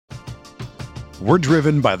We're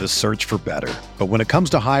driven by the search for better. But when it comes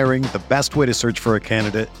to hiring, the best way to search for a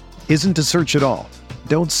candidate isn't to search at all.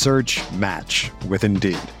 Don't search, match with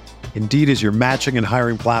Indeed. Indeed is your matching and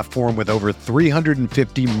hiring platform with over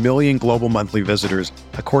 350 million global monthly visitors,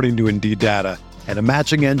 according to Indeed data, and a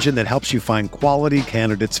matching engine that helps you find quality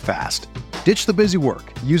candidates fast. Ditch the busy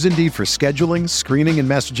work. Use Indeed for scheduling, screening, and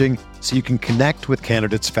messaging so you can connect with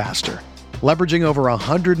candidates faster. Leveraging over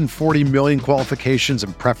 140 million qualifications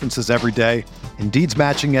and preferences every day, Indeed's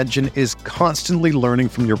matching engine is constantly learning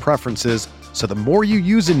from your preferences, so the more you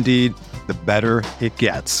use Indeed, the better it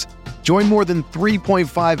gets. Join more than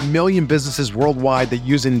 3.5 million businesses worldwide that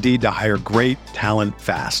use Indeed to hire great talent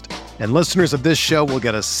fast. And listeners of this show will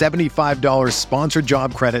get a $75 sponsored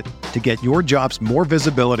job credit to get your jobs more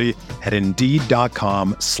visibility at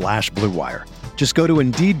Indeed.com/Blue Wire. Just go to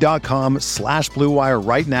Indeed.com/Blue Wire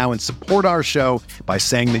right now and support our show by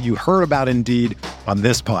saying that you heard about Indeed on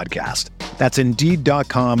this podcast. That's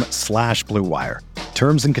Indeed.com/Blue Wire.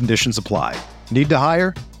 Terms and conditions apply. Need to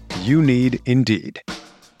hire? You need Indeed.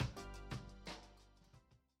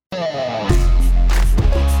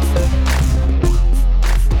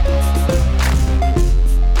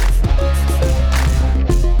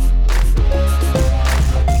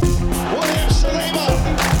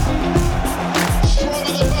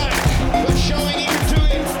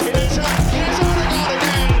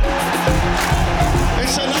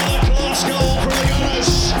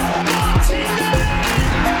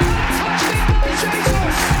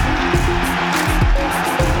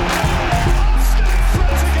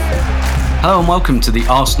 Hello and welcome to the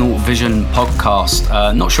Arsenal Vision podcast.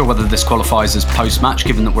 Not sure whether this qualifies as post-match,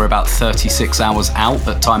 given that we're about 36 hours out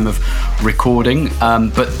at time of recording.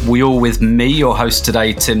 But we all with me, your host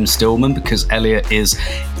today, Tim Stillman, because Elliot is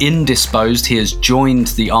indisposed. He has joined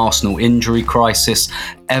the Arsenal injury crisis.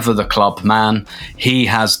 Ever the club man, he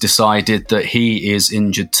has decided that he is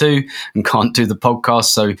injured too and can't do the podcast.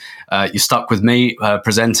 So you're stuck with me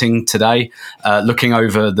presenting today, looking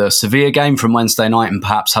over the Sevilla game from Wednesday night and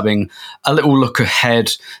perhaps having a little look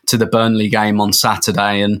ahead to the Burnley game on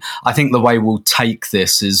Saturday. And I think the way we'll take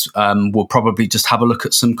this is we'll probably just have a look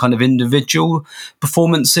at some kind of individual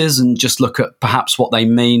performances and just look at perhaps what they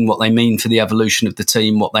mean for the evolution of the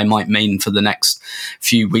team, what they might mean for the next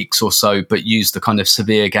few weeks or so, but use the kind of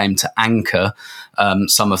Sevilla game to anchor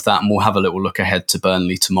some of that. And we'll have a little look ahead to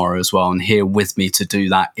Burnley tomorrow as well. And here with me to do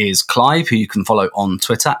that is Clive, who you can follow on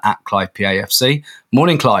Twitter at ClivePAFC.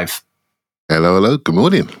 Morning, Clive. Hello. Good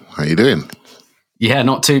morning. How you doing? Yeah,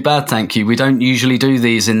 not too bad, thank you. We don't usually do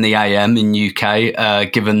these in the AM in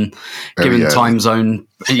UK, given time zone,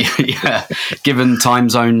 given time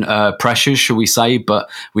zone pressures, shall we say? But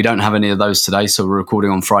we don't have any of those today, so we're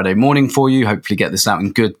recording on Friday morning for you. Hopefully, get this out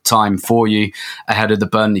in good time for you ahead of the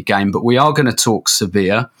Burnley game. But we are going to talk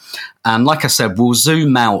Sevilla, and like I said, we'll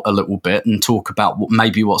zoom out a little bit and talk about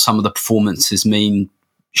what some of the performances mean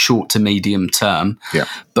short to medium term. Yeah,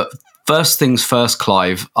 but. First things first,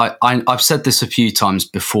 Clive, I've said this a few times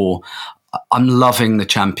before. I'm loving the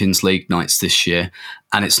Champions League nights this year.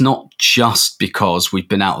 And it's not just because we've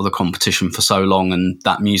been out of the competition for so long and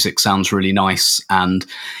that music sounds really nice. And,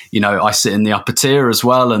 you know, I sit in the upper tier as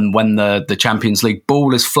well. And when the Champions League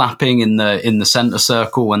ball is flapping in the centre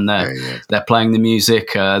circle when they're playing the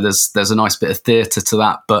music, there's a nice bit of theatre to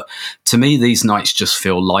that. But to me, these nights just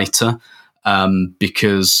feel lighter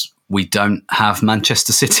because we don't have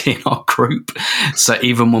Manchester City in our group. So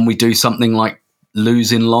even when we do something like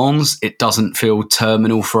losing Lens, it doesn't feel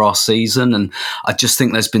terminal for our season. And I just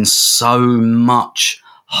think there's been so much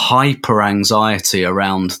hyper anxiety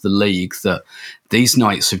around the league that these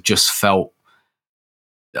nights have just felt,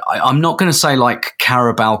 I'm not going to say like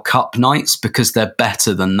Carabao Cup nights because they're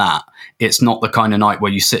better than that. It's not the kind of night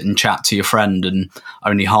where you sit and chat to your friend and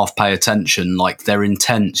only half pay attention. Like they're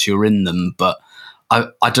intense, you're in them, but I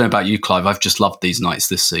don't know about you, Clive. I've just loved these nights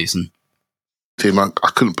this season. Tim, I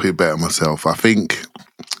couldn't put it better myself. I think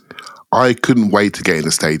I couldn't wait to get in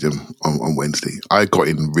the stadium on Wednesday. I got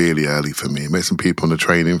in really early for me. I met some people on the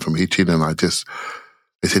train in from Hitchin and they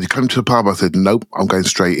said, you come to the pub? I said, nope, I'm going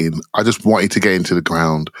straight in. I just wanted to get into the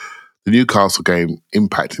ground. The Newcastle game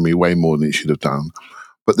impacted me way more than it should have done.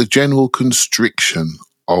 But the general constriction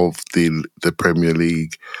of the Premier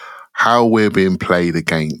League, how we're being played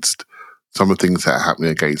against, some of the things that are happening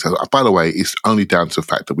against us. By the way, it's only down to the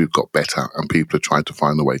fact that we've got better and people are trying to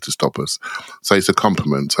find a way to stop us. So it's a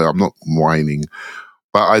compliment. So I'm not whining.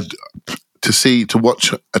 But to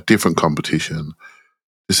watch a different competition,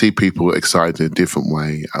 to see people excited in a different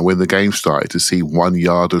way, and when the game started, to see 1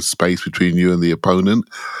 yard of space between you and the opponent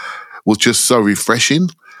was just so refreshing.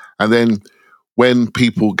 And then when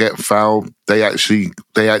people get fouled, they actually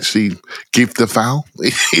give the foul.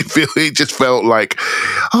 It just felt like,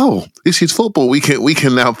 oh, this is football. We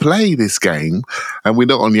can now play this game, and we're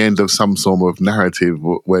not on the end of some sort of narrative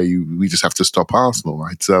where we just have to stop Arsenal,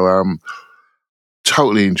 right? So,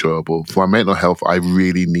 totally enjoyable. For my mental health, I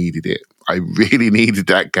really needed it. I really needed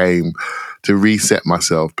that game to reset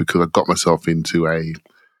myself, because I got myself into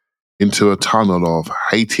a tunnel of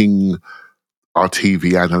hating our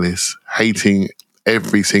TV analysts, hating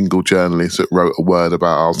every single journalist that wrote a word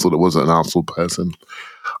about Arsenal that wasn't an Arsenal person.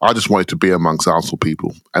 I just wanted to be amongst Arsenal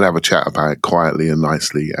people and have a chat about it quietly and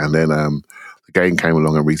nicely. And then the game came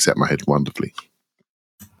along and reset my head wonderfully.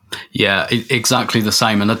 Yeah, exactly the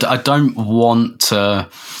same. And I don't want to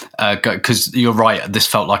go, because you're right, this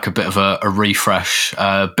felt like a bit of a refresh,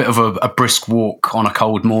 a bit of a brisk walk on a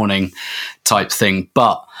cold morning type thing.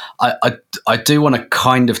 But I do want to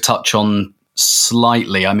kind of touch on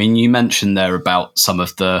slightly. I mean, you mentioned there about some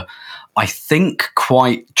of the, I think,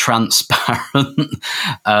 quite transparent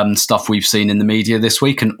stuff we've seen in the media this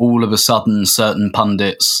week. And all of a sudden, certain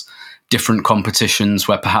pundits, different competitions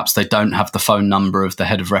where perhaps they don't have the phone number of the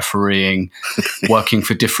head of refereeing, working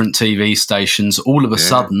for different TV stations, all of a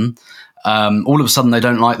sudden they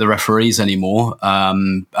don't like the referees anymore.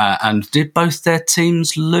 And did both their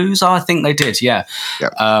teams lose? Oh, I think they did. Yeah.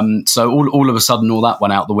 Yep. So all of a sudden, all that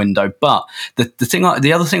went out the window. But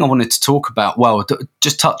the other thing I wanted to talk about, well,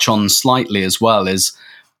 just touch on slightly as well, is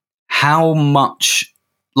how much,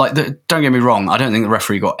 like, don't get me wrong, I don't think the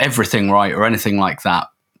referee got everything right or anything like that.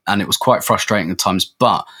 And it was quite frustrating at times.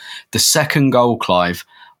 But the second goal, Clive,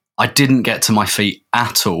 I didn't get to my feet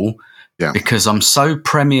at all because I'm so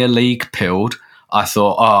Premier League pilled. I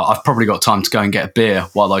thought, I've probably got time to go and get a beer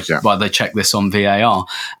while they check this on VAR.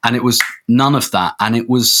 And it was none of that. And it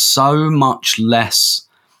was so much less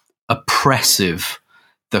oppressive,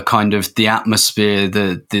 the kind of the atmosphere,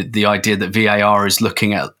 the idea that VAR is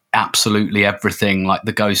looking at absolutely everything, like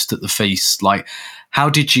the ghost at the feast. Like, how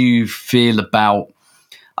did you feel about,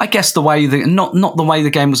 I guess, the way not the way the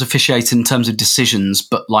game was officiated in terms of decisions,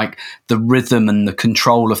 but like the rhythm and the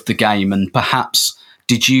control of the game? And perhaps,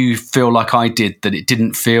 did you feel like I did, that it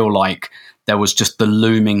didn't feel like there was just the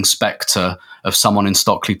looming spectre of someone in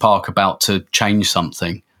Stockley Park about to change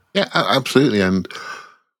something? Yeah, absolutely. And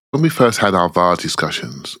when we first had our VAR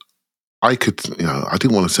discussions, I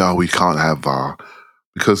didn't want to say, we can't have VAR,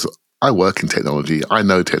 because I work in technology. I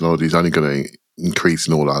know technology is only going to increase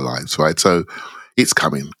in all our lives, right? So it's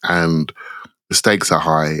coming, and the stakes are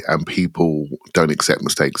high, and people don't accept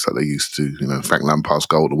mistakes like they used to. Frank Lampard's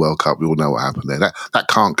goal at the World Cup, we all know what happened there. That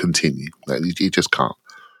can't continue. You just can't.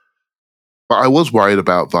 But I was worried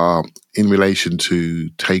about VAR in relation to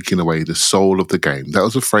taking away the soul of the game. That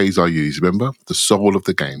was a phrase I used, remember? The soul of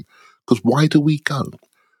the game. Because why do we go?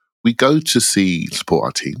 We go to support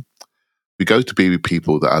our team. We go to be with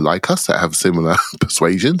people that are like us, that have similar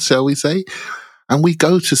persuasion, shall we say. And we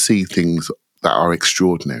go to see things that are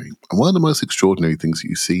extraordinary. And one of the most extraordinary things that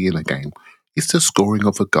you see in a game is the scoring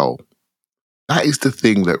of a goal. That is the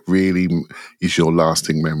thing that really is your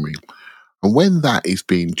lasting memory. And when that is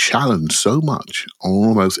being challenged so much on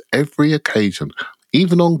almost every occasion,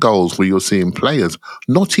 even on goals where you're seeing players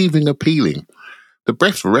not even appealing, the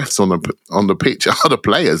best refs on the pitch are the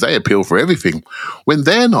players. They appeal for everything. When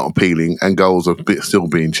they're not appealing and goals are still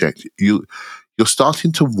being checked, you're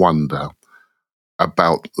starting to wonder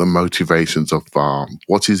about the motivations of VAR.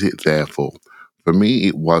 What is it there for? For me,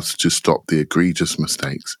 it was to stop the egregious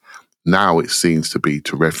mistakes. Now it seems to be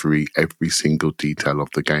to referee every single detail of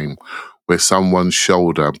the game, where someone's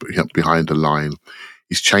shoulder behind the line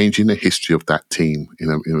is changing the history of that team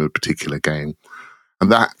in a particular game.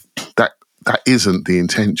 And that isn't the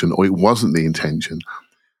intention, or it wasn't the intention.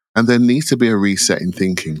 And there needs to be a reset in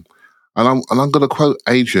thinking. And I'm going to quote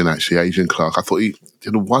Adrian Clark. I thought he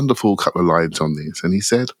did a wonderful couple of lines on this. And he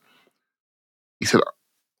said,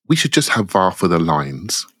 we should just have VAR for the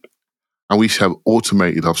lines, and we should have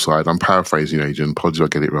automated offside. I'm paraphrasing Adrian, apologies if I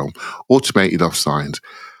get it wrong. Automated offside.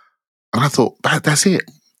 And I thought, that's it.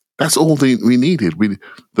 That's all we needed.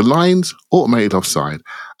 The lines, automated offside,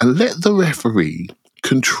 and let the referee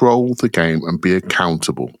control the game and be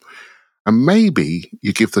accountable. And maybe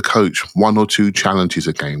you give the coach one or two challenges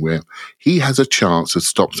a game where he has a chance to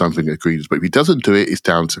stop something egregious. But if he doesn't do it, it's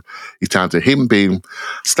down to him being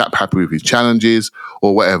slap happy with his challenges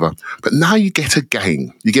or whatever. But now you get a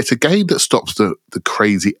game. You get a game that stops the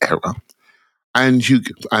crazy error. And you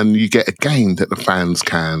get a game that the fans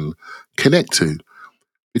can connect to.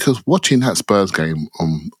 Because watching that Spurs game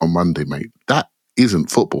on Monday, mate, that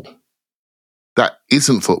isn't football. That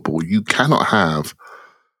isn't football. You cannot have,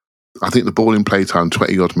 I think, the ball in playtime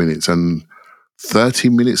 20-odd minutes, and 30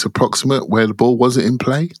 minutes approximate where the ball wasn't in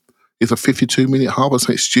play. It's a 52-minute half or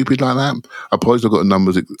something stupid like that. I suppose I've got the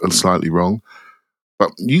numbers slightly wrong.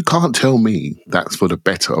 But you can't tell me that's for the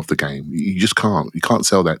better of the game. You just can't. You can't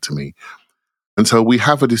sell that to me. And so we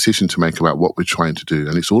have a decision to make about what we're trying to do.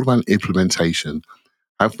 And it's all about implementation.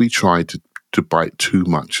 Have we tried to bite too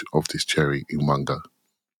much of this cherry in one go?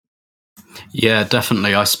 Yeah,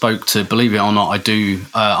 definitely. I spoke to, believe it or not,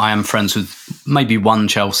 I am friends with maybe one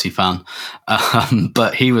Chelsea fan,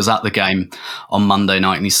 but he was at the game on Monday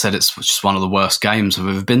night and he said it's just one of the worst games I've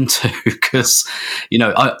ever been to because,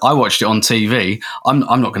 I watched it on TV. I'm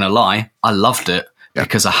not going to lie. I loved it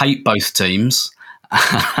because I hate both teams.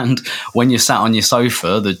 And when you sat on your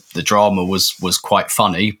sofa, the drama was quite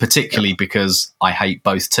funny, particularly because I hate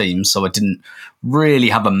both teams. So I didn't really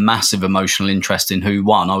have a massive emotional interest in who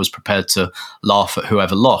won. I was prepared to laugh at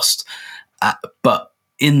whoever lost. But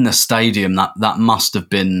in the stadium, that must have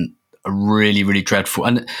been really, really dreadful.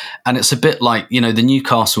 And it's a bit like, the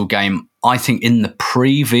Newcastle game, I think in the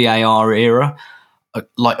pre-VAR era,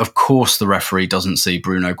 of course the referee doesn't see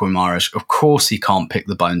Bruno Guimaraes. Of course he can't pick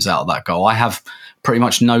the bones out of that goal. I have pretty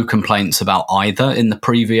much no complaints about either in the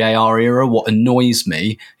pre-VAR era. What annoys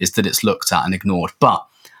me is that it's looked at and ignored. But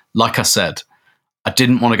like I said, I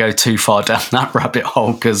didn't want to go too far down that rabbit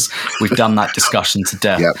hole because we've done that discussion to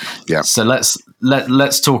death. Yep. So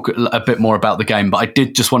let's talk a bit more about the game. But I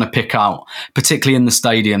did just want to pick out, particularly in the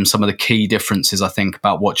stadium, some of the key differences I think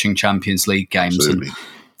about watching Champions League games. Absolutely. And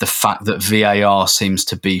the fact that VAR seems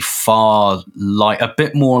to be a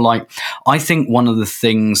bit more like, I think one of the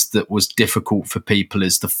things that was difficult for people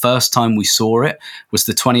is the first time we saw it was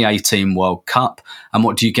the 2018 World Cup. And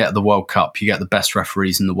what do you get at the World Cup? You get the best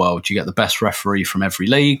referees in the world. You get the best referee from every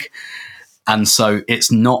league. And so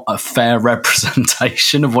it's not a fair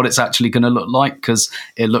representation of what it's actually going to look like because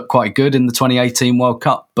it looked quite good in the 2018 World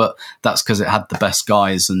Cup, but that's because it had the best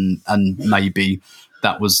guys and maybe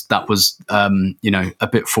that was a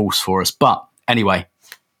bit false for us. But anyway,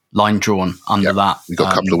 line drawn under that. We've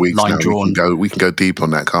got a couple of weeks now. We can go deep on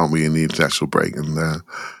that, can't we, in the international break and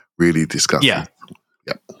really discuss it.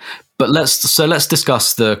 Yep. But let's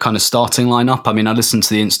discuss the kind of starting lineup. I mean, I listened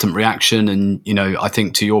to the instant reaction and, I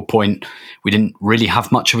think to your point, we didn't really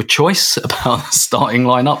have much of a choice about the starting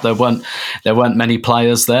lineup. There weren't many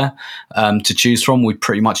players there to choose from. We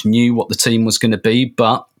pretty much knew what the team was going to be,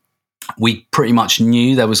 but we pretty much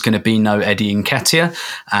knew there was going to be no Eddie Nketiah,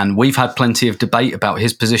 and we've had plenty of debate about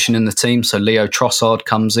his position in the team. So Leo Trossard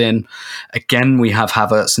comes in. Again, we have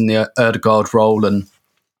Havertz in the Ødegaard role, and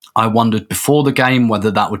I wondered before the game whether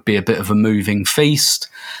that would be a bit of a moving feast.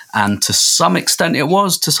 And to some extent it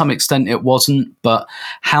was, to some extent it wasn't. But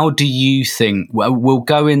how do you think, well, we'll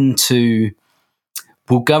go into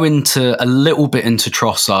a little bit into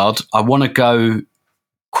Trossard. I want to go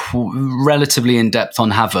relatively in depth on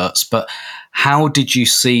Havertz, but how did you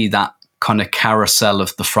see that kind of carousel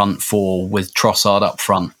of the front four with Trossard up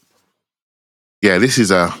front? Yeah, this is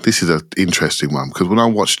a interesting one because when I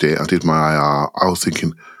watched it, I did my IR. I was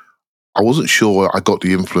thinking, I wasn't sure I got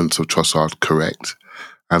the influence of Trossard correct,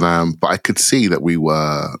 and but I could see that we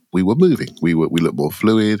were moving. We looked more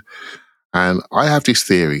fluid, and I have this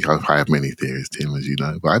theory. I have many theories, Tim, as you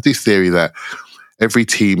know, but I have this theory that every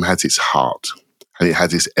team has its heart. And it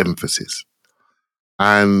has its emphasis.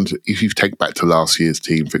 And if you take back to last year's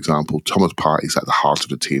team, for example, Thomas Partey's at the heart of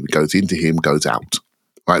the team. It goes into him, goes out,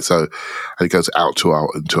 right? So, and it goes out to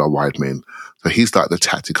our wide men. So he's like the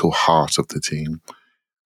tactical heart of the team.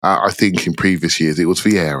 I think in previous years it was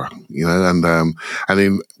Vieira, and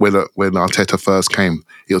then when Arteta first came,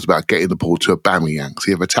 it was about getting the ball to Aubameyang. So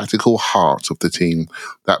you have a tactical heart of the team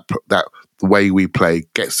that the way we play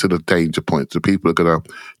gets to the danger points. The people are going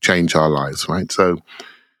to change our lives, right? So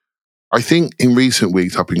I think in recent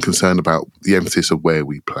weeks, I've been concerned about the emphasis of where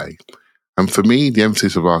we play. And for me, the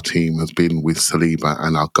emphasis of our team has been with Saliba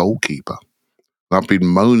and our goalkeeper. I've been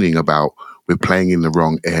moaning about we're playing in the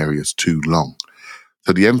wrong areas too long.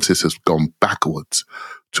 So the emphasis has gone backwards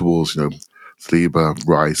towards, Saliba,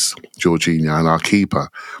 Rice, Jorginho, and our keeper.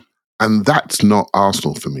 And that's not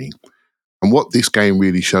Arsenal for me. And what this game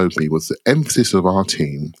really showed me was the emphasis of our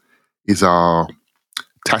team is our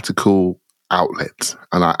tactical outlets.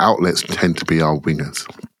 And our outlets tend to be our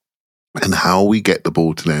wingers. And how we get the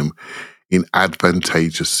ball to them in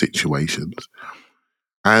advantageous situations.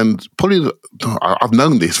 And probably, I've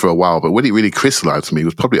known this for a while, but when it really crystallized for me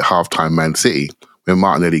was probably at halftime Man City when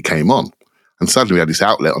Martinelli came on. And suddenly we had this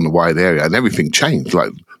outlet on the wide area and everything changed.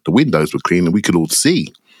 Like the windows were clean and we could all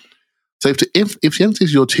see. So if the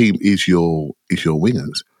emphasis of your team is your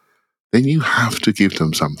wingers, then you have to give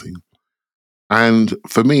them something. And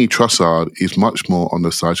for me, Trossard is much more on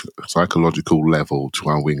the psychological level to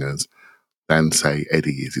our wingers than, say,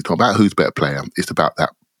 Eddie is. It's not about who's better player. It's about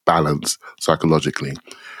that balance psychologically.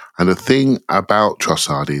 And the thing about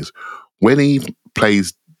Trossard is when he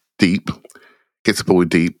plays deep, gets the ball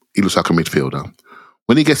deep, he looks like a midfielder.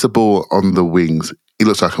 When he gets the ball on the wings, he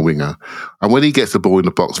looks like a winger. And when he gets the ball in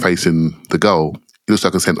the box facing the goal, he looks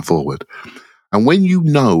like a centre forward. And when you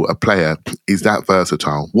know a player is that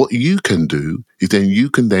versatile, what you can do is you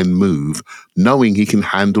can move, knowing he can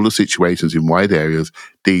handle the situations in wide areas,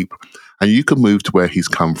 deep, and you can move to where he's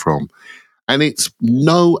come from. And it's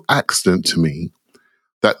no accident to me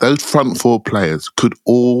that those front four players could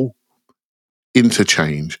all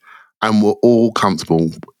interchange and were all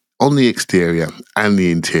comfortable on the exterior and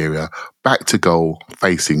the interior, back to goal,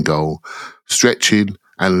 facing goal, stretching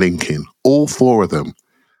and linking, all four of them.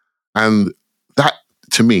 And that,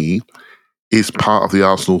 to me, is part of the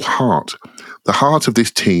Arsenal heart. The heart of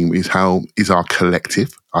this team is our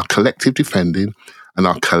collective defending and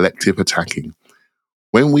our collective attacking.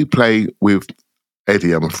 When we play with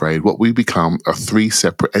Eddie, I'm afraid, what we become are three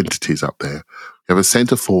separate entities up there. We have a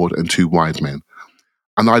centre forward and two wide men.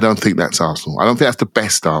 And I don't think that's Arsenal. I don't think that's the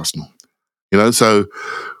best Arsenal. So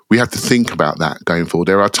we have to think about that going forward.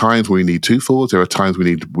 There are times we need two forwards. There are times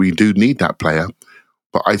we do need that player.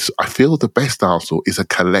 But I feel the best Arsenal is a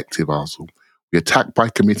collective Arsenal. We attack by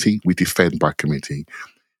committee, we defend by committee.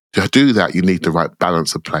 To do that, you need the right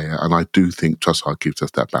balance of player, and I do think Trossard gives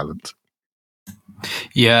us that balance.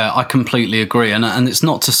 Yeah, I completely agree. And it's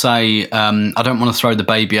not to say I don't want to throw the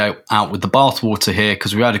baby out with the bathwater here,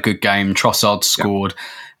 because we had a good game, Trossard scored.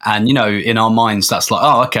 Yeah. And, in our minds, that's like,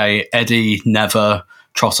 oh, okay, Eddie, never,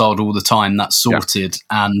 Trossard all the time, that's sorted.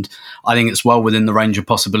 Yeah. And I think it's well within the range of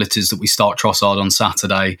possibilities that we start Trossard on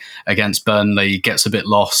Saturday against Burnley, gets a bit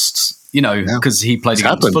lost, because he played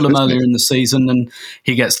against Fulham earlier in the season and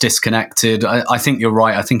he gets disconnected. I think you're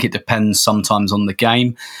right. I think it depends sometimes on the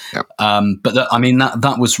game. Yep. But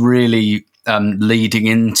that was really leading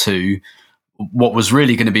into what was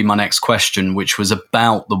really going to be my next question, which was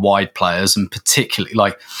about the wide players, and particularly,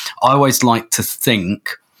 I always like to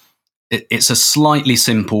think it's a slightly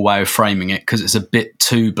simple way of framing it because it's a bit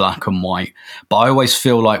too black and white. But I always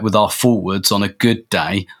feel like with our forwards on a good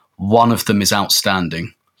day, one of them is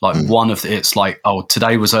outstanding. It's like, oh,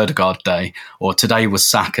 today was Ødegaard day, or today was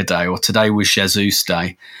Saka day, or today was Jesus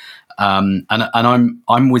day. And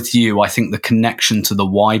I'm with you. I think the connection to the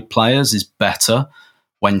wide players is better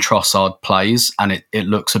when Trossard plays, and it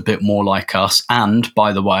looks a bit more like us. And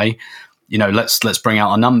by the way, let's bring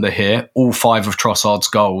out a number here. All 5 of Trossard's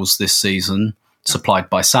goals this season supplied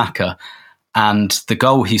by Saka, and the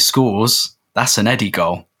goal he scores, that's an Eddie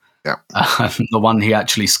goal. Yeah, the one he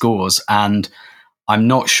actually scores. And I'm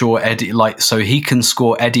not sure Eddie, so he can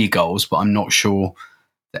score Eddie goals, but I'm not sure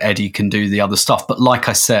that Eddie can do the other stuff. But like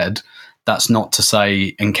I said, that's not to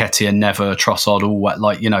say Nketiah never, Trossard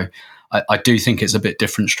all. I do think it's a bit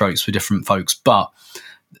different strokes for different folks. But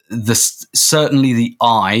certainly the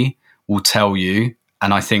eye will tell you,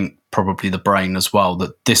 and I think probably the brain as well,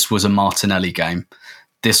 that this was a Martinelli game.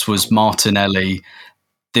 This was Martinelli.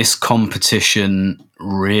 This competition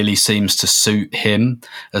really seems to suit him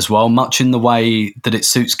as well, much in the way that it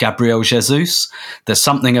suits Gabriel Jesus. There's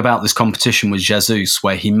something about this competition with Jesus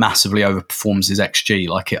where he massively overperforms his XG.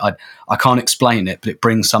 I can't explain it, but it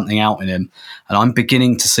brings something out in him. And I'm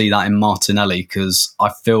beginning to see that in Martinelli, because I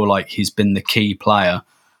feel like he's been the key player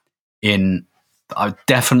in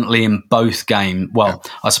definitely in both games. Well,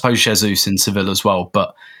 I suppose Jesus in Seville as well,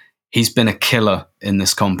 but he's been a killer in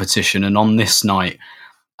this competition. And on this night,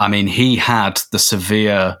 he had the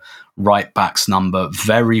Sevilla right backs number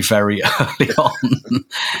very, very early on.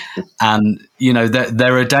 And,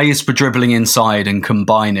 there are days for dribbling inside and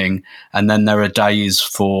combining, and then there are days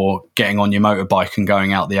for getting on your motorbike and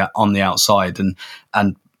going out on the outside.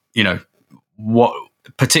 And what,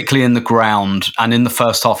 particularly in the ground, and in the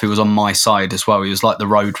first half, he was on my side as well. He was like the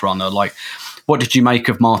road runner. What did you make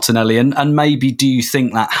of Martinelli? And maybe do you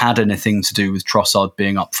think that had anything to do with Trossard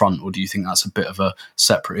being up front, or do you think that's a bit of a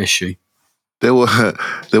separate issue? There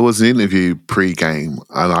was an interview pre-game,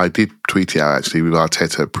 and I did tweet it out actually with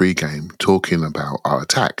Arteta pre-game, talking about our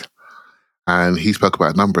attack. And he spoke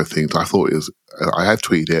about a number of things. I thought I had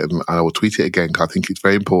tweeted it, and I will tweet it again, because I think it's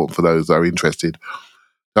very important for those that are interested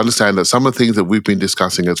to understand that some of the things that we've been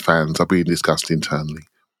discussing as fans are being discussed internally.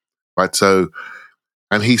 Right? So,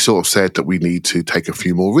 and he sort of said that we need to take a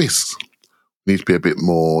few more risks. We need to be a bit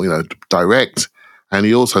more, direct. And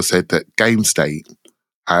he also said that game state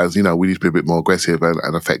has, we need to be a bit more aggressive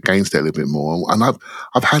and affect game state a little bit more. And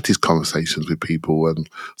I've had these conversations with people and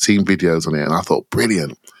seen videos on it, and I thought,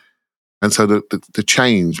 brilliant. And so the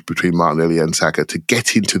change between Martinelli and Saka to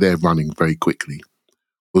get into their running very quickly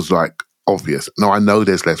was like obvious. Now, I know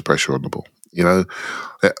there's less pressure on the ball,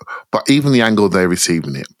 but even the angle they're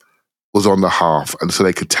receiving it was on the half, and so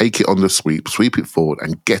they could take it on the sweep it forward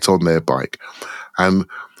and get on their bike. And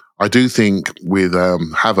I do think with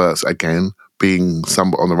Havertz, again, being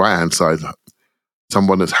on the right-hand side,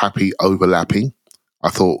 someone that's happy overlapping, I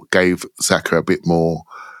thought gave Saka a bit more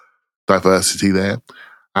diversity there.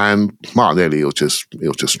 And Martinelli, it was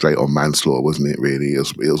just straight on manslaughter, wasn't it, really?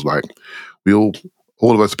 It was like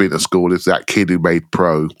all of us being at school, is that kid who made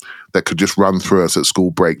pro that could just run through us at school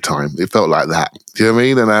break time. It felt like that. Do you know what I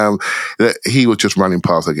mean? And he was just running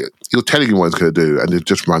past. He was telling him what he was going to do, and they're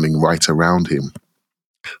just running right around him.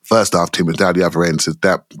 First half, Tim was down the other end, so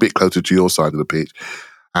that bit closer to your side of the pitch.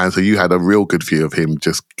 And so you had a real good view of him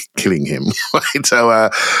just killing him. Right? So,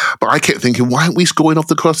 but I kept thinking, why aren't we scoring off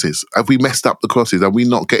the crosses? Have we messed up the crosses? Are we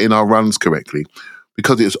not getting our runs correctly?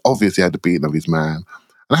 Because it's obvious he had the beating of his man.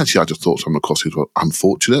 And actually, I just thought some of the crosses were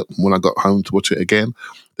unfortunate. When I got home to watch it again,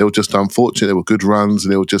 they were just unfortunate. They were good runs,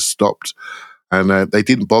 and they were just stopped. And they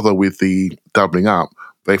didn't bother with the doubling up.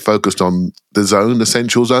 They focused on the zone, the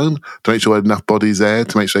central zone, to make sure there were enough bodies there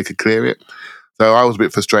to make sure they could clear it. So I was a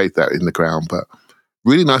bit frustrated that in the ground, but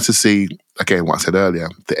really nice to see, again, what I said earlier,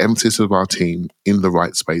 the emphasis of our team in the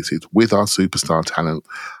right spaces with our superstar talent.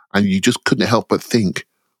 And you just couldn't help but think,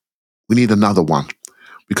 we need another one.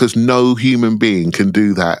 Because no human being can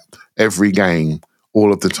do that every game,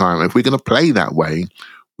 all of the time. If we're going to play that way,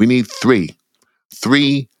 we need three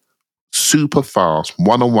super fast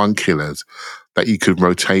one-on-one killers that you could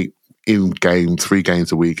rotate in game, 3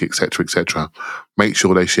 games a week, etc., etc. Make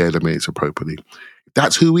sure they share the minutes appropriately. If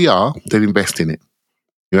that's who we are, then invest in it.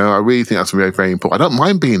 I really think that's very, very important. I don't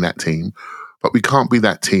mind being that team, but we can't be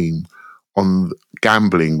that team on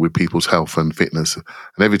gambling with people's health and fitness. And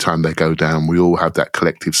every time they go down, we all have that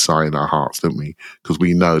collective sigh in our hearts, don't we? Because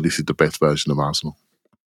we know this is the best version of Arsenal.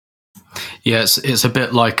 Yeah, it's a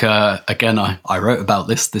bit like, again, I wrote about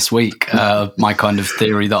this week, my kind of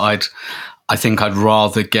theory that I think I'd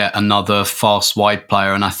rather get another fast wide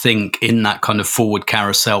player. And I think in that kind of forward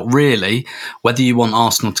carousel, really, whether you want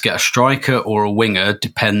Arsenal to get a striker or a winger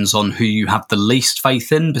depends on who you have the least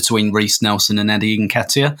faith in between Reiss Nelson and Eddie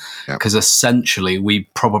Nketiah. Because essentially we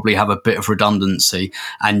probably have a bit of redundancy,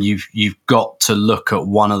 and you've got to look at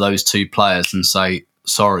one of those two players and say,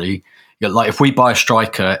 sorry, like if we buy a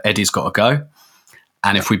striker, Eddie's got to go.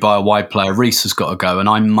 And if we buy a wide player, Reiss has got to go. And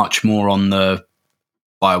I'm much more on the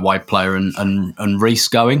by a wide player and Reiss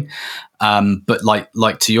going. But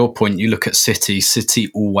like to your point, you look at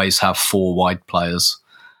City always have 4 wide players.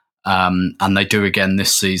 And they do again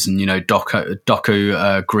this season, Doku,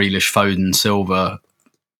 Grealish, Foden, Silva,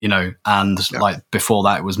 and like before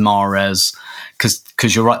that it was Mahrez.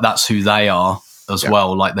 Because you're right, that's who they are as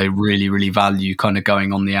well. Like they really, really value kind of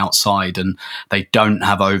going on the outside, and they don't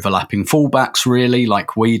have overlapping fullbacks really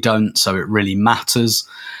like we don't. So it really matters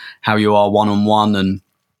how you are one-on-one. And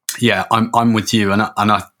yeah, I'm with you, and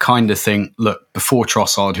I kind of think, look, before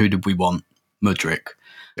Trossard, who did we want? Mudryk.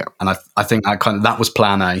 Yeah. And I think that was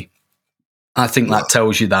plan A. I think that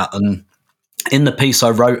tells you that. And in the piece I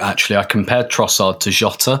wrote, actually, I compared Trossard to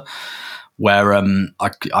Jota, where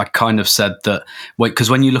I kind of said that, because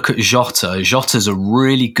when you look at Jota's a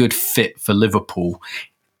really good fit for Liverpool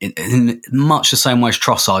in much the same way as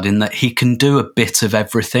Trossard, in that he can do a bit of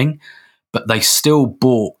everything, but they still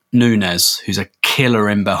bought Nunes, who's a killer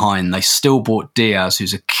in behind. They still bought Diaz,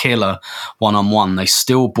 who's a killer one-on-one. They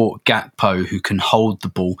still bought Gakpo, who can hold the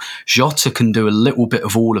ball. Jota can do a little bit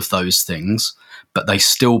of all of those things, but they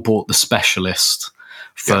still bought the specialist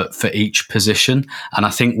for each position. And I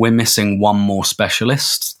think we're missing one more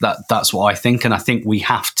specialist. That's what I think. And I think we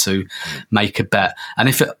have to make a bet.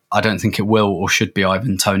 And I don't think it will or should be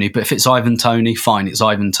Ivan Toney, but if it's Ivan Toney, fine, it's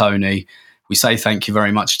Ivan Toney. We say thank you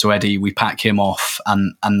very much to Eddie. We pack him off,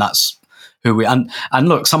 and that's who we. And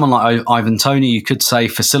look, someone like Ivan Toney, you could say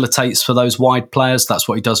facilitates for those wide players. That's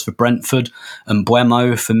what he does for Brentford. And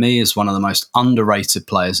Mbeumo, for me, is one of the most underrated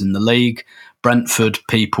players in the league. Brentford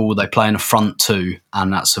people, they play in a front two,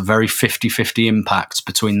 and that's a very 50-50 impact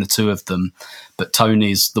between the two of them. But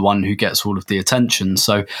Toney's the one who gets all of the attention.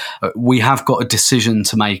 So we have got a decision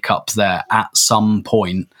to make up there at some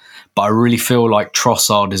point. But I really feel like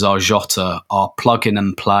Trossard is our Jota, our plug in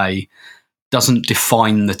and play, doesn't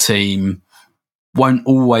define the team, won't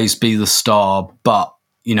always be the star, but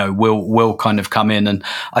will kind of come in. And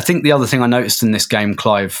I think the other thing I noticed in this game,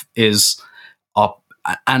 Clive, is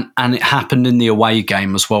and it happened in the away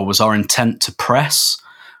game as well, was our intent to press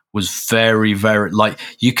was very, very, like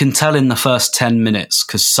you can tell in the first 10 minutes,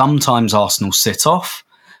 because sometimes Arsenal sit off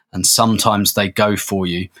and sometimes they go for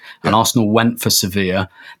you. And Arsenal went for Sevilla.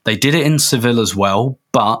 They did it in Seville as well,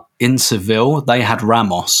 but in Seville, they had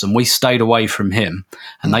Ramos, and we stayed away from him.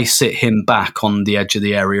 And they sit him back on the edge of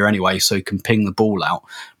the area anyway, so he can ping the ball out.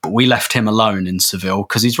 But we left him alone in Seville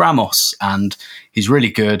because he's Ramos, and he's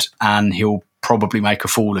really good, and he'll probably make a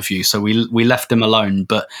fool of you. So we left him alone,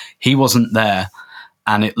 but he wasn't there.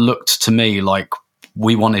 And it looked to me like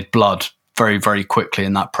we wanted blood very, very quickly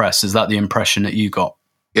in that press. Is that the impression that you got?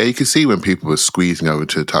 Yeah, you could see when people were squeezing over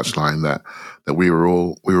to the touchline that we were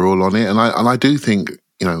all on it, and I do think,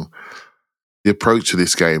 you know, the approach to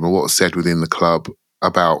this game and what was said within the club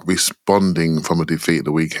about responding from a defeat at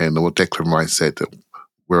the weekend, and what Declan Rice said that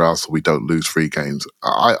we're Arsenal, we don't lose 3 games.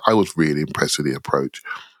 I was really impressed with the approach.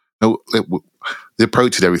 No, the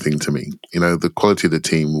approach is everything to me. You know, the quality of the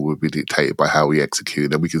team would be dictated by how we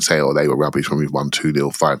execute, and we can say, oh, they were rubbish when we won 2-0,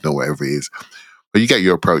 5-0, whatever it is. But you get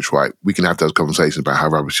your approach right, we can have those conversations about how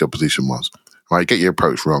rubbish your position was. Right, get your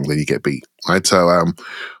approach wrong, then you get beat. Right, so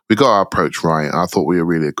we got our approach right. I thought we were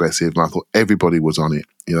really aggressive, and I thought everybody was on it.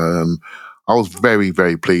 You know, and I was very,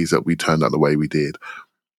 very pleased that we turned out the way we did.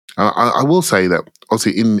 I will say that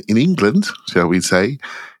obviously in England, shall we say,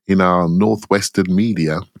 in our northwestern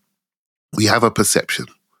media, we have a perception,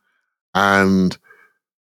 and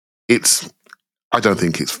I don't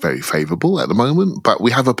think it's very favourable at the moment, but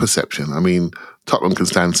we have a perception. I mean, Tottenham can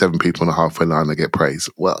stand 7 people on the halfway line and get praise.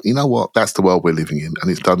 Well, you know what? That's the world we're living in, and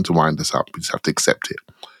it's done to wind us up. We just have to accept it.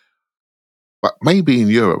 But maybe in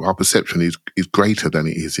Europe, our perception is greater than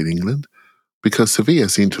it is in England, because Sevilla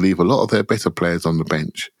seem to leave a lot of their better players on the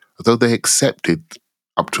bench, although they accepted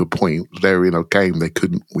up to a point they're in a game they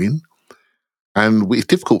couldn't win. And it's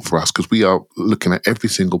difficult for us because we are looking at every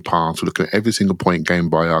single pass, we're looking at every single point gained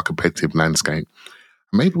by our competitive landscape.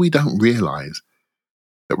 And maybe we don't realise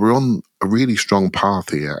that we're on a really strong path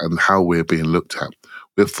here and how we're being looked at.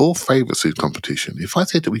 We're 4th favourites in the competition. If I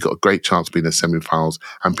said that we got a great chance of being in the semi-finals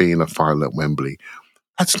and being in a final at Wembley,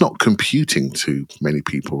 that's not computing to many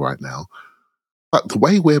people right now. But the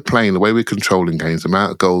way we're playing, the way we're controlling games, the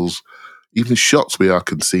amount of goals, even shots we are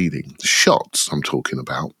conceding, shots I'm talking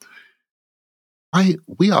about,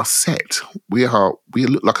 we are set. We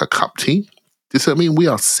look like a cup team. This I mean, we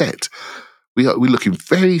are set. We're looking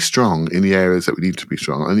very strong in the areas that we need to be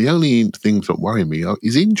strong. And the only things that worry me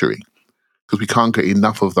is injury, because we can't get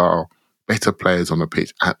enough of our better players on the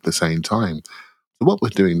pitch at the same time. So what we're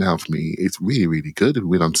doing now for me is really, really good. If we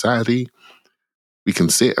win on Saturday, we can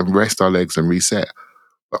sit and rest our legs and reset.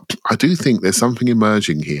 But I do think there's something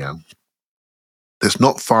emerging here that's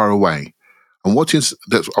not far away. And watching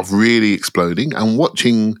that's of really exploding, and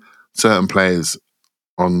watching certain players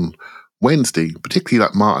on Wednesday, particularly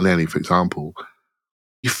like Martinelli, for example,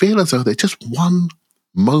 you feel as though they're just one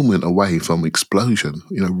moment away from explosion,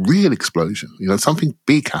 you know, real explosion, you know, something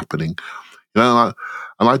big happening. You know,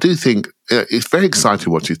 and I do think it's very exciting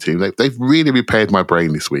to watch this team. They've really repaired my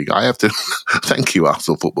brain this week. I have to thank you,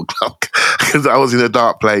 Arsenal Football Club, because I was in a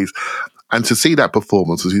dark place. And to see that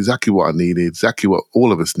performance was exactly what I needed, exactly what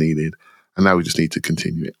all of us needed. And now we just need to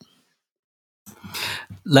continue it.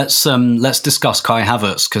 Let's discuss Kai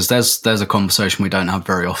Havertz, because there's a conversation we don't have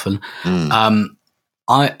very often.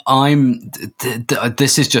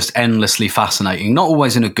 This is just endlessly fascinating. Not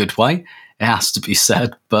always in a good way, it has to be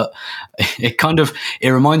said, but it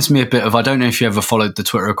reminds me a bit of, I don't know if you ever followed the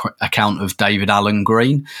Twitter account of David Allen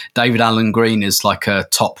Green. David Allen Green is like a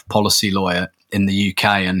top policy lawyer in the UK,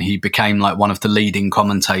 and he became like one of the leading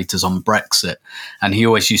commentators on Brexit. And he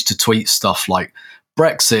always used to tweet stuff like,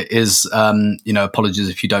 Brexit is, apologies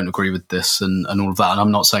if you don't agree with this and all of that. And I'm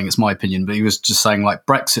not saying it's my opinion, but he was just saying like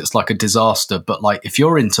Brexit's like a disaster. But like if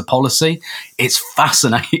you're into policy, it's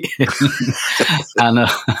fascinating. and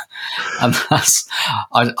that's,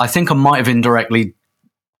 I think I might have indirectly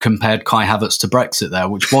compared Kai Havertz to Brexit there,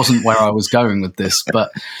 which wasn't where I was going with this. But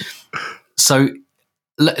so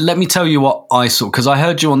let me tell you what I saw, because I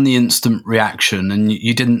heard you on the instant reaction and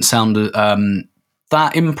you didn't sound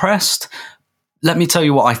that impressed. Let me tell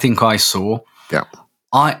you what I think I saw. Yeah.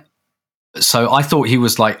 I thought he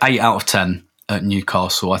was like 8 out of 10 at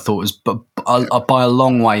Newcastle. I thought it was by a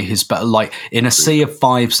long way his better. Like in a sea of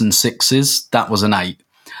 5s and 6s, that was an 8.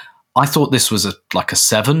 I thought this was like a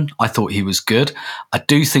 7. I thought he was good. I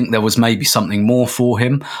do think there was maybe something more for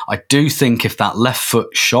him. I do think if that left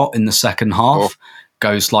foot shot in the second half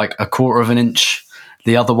goes like a quarter of an inch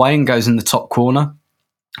the other way and goes in the top corner,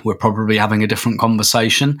 we're probably having a different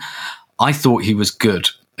conversation. I thought he was good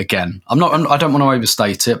again. I don't want to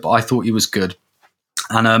overstate it, but I thought he was good.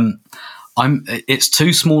 And it's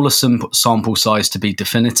too small a sample size to be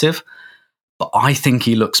definitive, but I think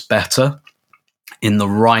he looks better in the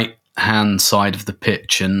right right-hand side of the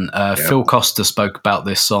pitch, and Phil Costa spoke about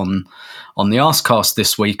this on the Arscast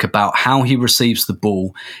this week about how he receives the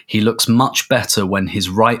ball. He looks much better when his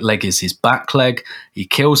right leg is his back leg. He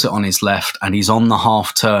kills it on his left, and he's on the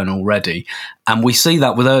half turn already. And we see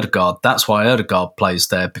that with Ødegaard. That's why Ødegaard plays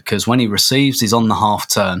there, because when he receives, he's on the half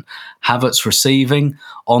turn. Havertz receiving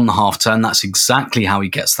on the half turn. That's exactly how he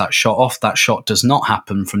gets that shot off. That shot does not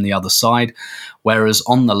happen from the other side. Whereas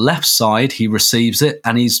on the left side, he receives it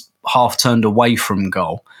and he's half turned away from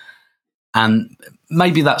goal. And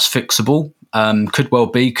maybe that's fixable. Could well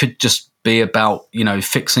be. Could just be about,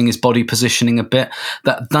 fixing his body positioning a bit.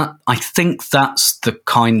 That I think that's the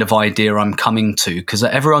kind of idea I'm coming to, because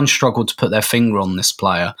everyone struggled to put their finger on this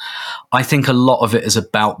player. I think a lot of it is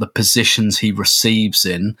about the positions he receives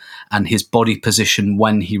in and his body position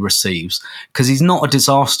when he receives, because he's not a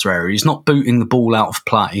disaster area. He's not booting the ball out of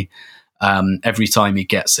play every time he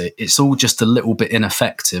gets it. It's all just a little bit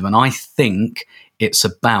ineffective. And I think it's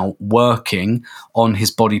about working on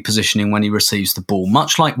his body positioning when he receives the ball,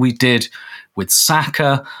 much like we did with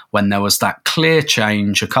Saka when there was that clear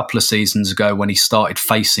change a couple of seasons ago when he started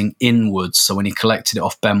facing inwards. So when he collected it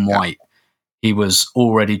off Ben White, he was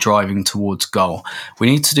already driving towards goal.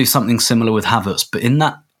 We need to do something similar with Havertz, but in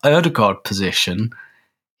that Ødegaard position,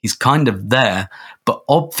 he's kind of there. But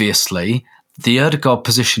obviously, the Ødegaard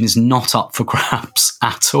position is not up for grabs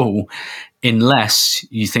at all, unless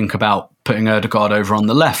you think about putting Ødegaard over on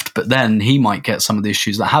the left, but then he might get some of the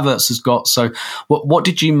issues that Havertz has got. So what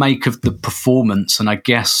did you make of the performance, and I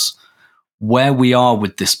guess where we are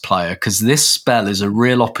with this player? Because this spell is a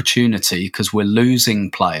real opportunity, because we're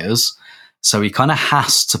losing players, so he kind of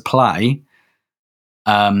has to play.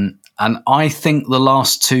 And I think the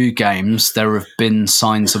last two games, there have been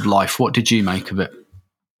signs of life. What did you make of it?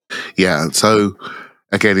 Yeah, so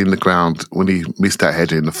again, in the ground, when he missed that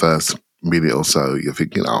header in the first minute or so, you're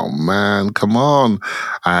thinking, oh man, come on.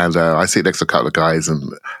 And I sit next to a couple of guys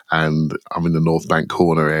and I'm in the North Bank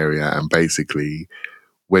corner area, and basically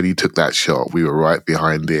when he took that shot, we were right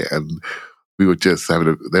behind it, and we were just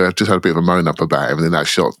they just had a bit of a moan up about it, and then that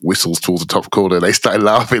shot whistles towards the top corner, and they started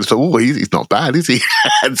laughing. So, oh, he's not bad, is he?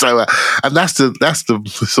 And so, and that's the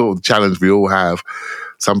sort of challenge we all have.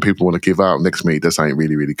 Some people want to give up. Next minute, does something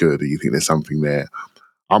really, really good, and you think there's something there.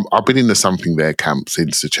 I've been in the something there camp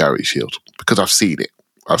since the Charity Shield, because I've seen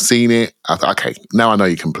it. I thought, okay, now I know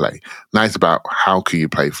you can play. Now it's about how can you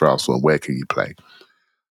play for Arsenal and where can you play.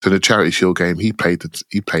 So in the Charity Shield game, he played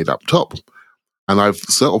up top. And I've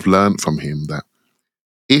sort of learned from him that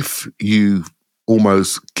if you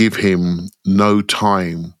almost give him no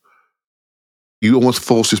time, you almost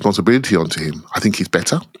force responsibility onto him. I think he's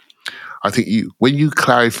better. I think when you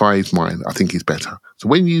clarify his mind, I think he's better. So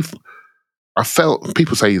I felt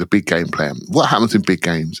people say he's a big game player. What happens in big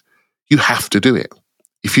games? You have to do it.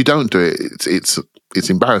 If you don't do it, it's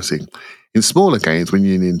embarrassing. In smaller games, when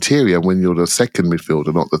you're in the interior, when you're the second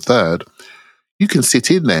midfielder, not the third, you can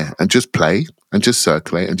sit in there and just play and just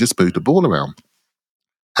circulate and just move the ball around.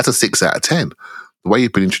 That's a 6 out of 10. The way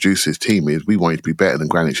you've been introduced to this team is we want you to be better than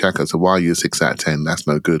Granit Xhaka. So why are you a 6 out of 10? That's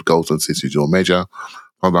no good. Goals and assists is your measure. As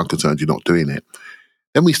far as I'm concerned, you're not doing it.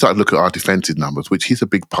 Then we started looking at our defensive numbers, which he's a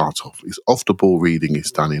big part of. His off-the-ball reading is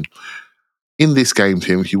stunning. In this game,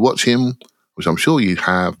 Tim, if you watch him, which I'm sure you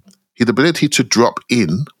have, his ability to drop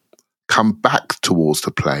in, come back towards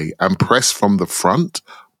the play, and press from the front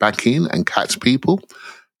back in and catch people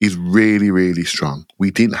is really, really strong.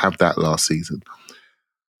 We didn't have that last season.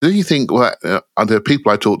 Then you think, well, there are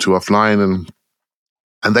people I talk to offline,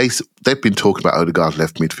 and they've been talking about Ødegaard's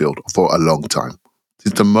left midfield for a long time.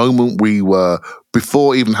 Since the moment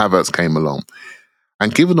before even Havertz came along.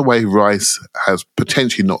 And given the way Rice has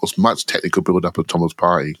potentially not as much technical build-up as Thomas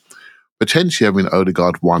Partey, potentially having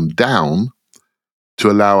Ødegaard one down to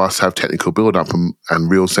allow us to have technical build-up and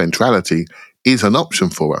real centrality is an option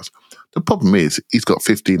for us. The problem is he's got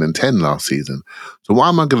 15 and 10 last season. So why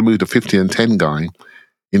am I going to move the 15 and 10 guy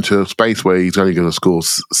into a space where he's only going to score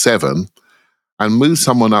 7 and move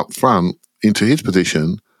someone up front into his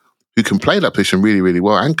position who can play that position really, really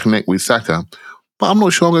well and connect with Saka, but I'm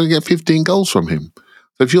not sure I'm going to get 15 goals from him.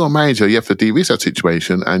 So if you're a manager, you have to de-risk that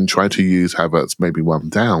situation and try to use Havertz maybe one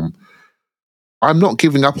down. I'm not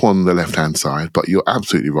giving up on the left-hand side, but you're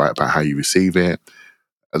absolutely right about how you receive it.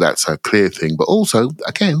 That's a clear thing. But also,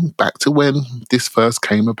 again, back to when this first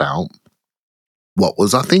came about, what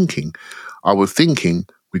was I thinking? I was thinking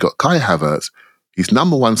we got Kai Havertz. His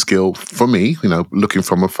number one skill for me, looking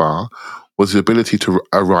from afar, was the ability to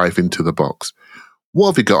arrive into the box. What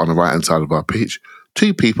have we got on the right-hand side of our pitch?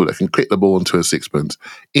 2 people that can click the ball into a sixpence,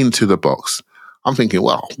 into the box. I'm thinking,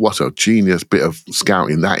 well, what a genius bit of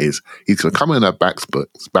scouting that is. He's going to come in a back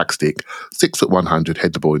stick, 6'100",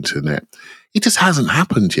 head the ball into the net. It just hasn't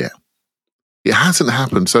happened yet. It hasn't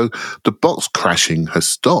happened. So the box crashing has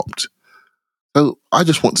stopped. So I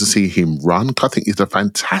just want to see him run. I think he's a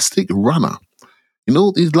fantastic runner. In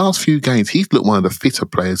all these last few games, he's looked one of the fitter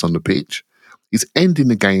players on the pitch. He's ending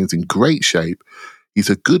the games in great shape. He's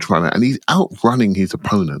a good runner, and he's outrunning his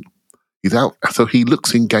opponent. So he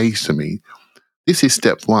looks engaged to me. This is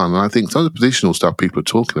step one, and I think some of the positional stuff people are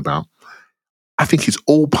talking about, I think it's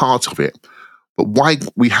all part of it. But why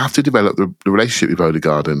we have to develop the relationship with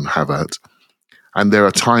Odegaard and Havertz. And there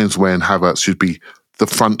are times when Havertz should be the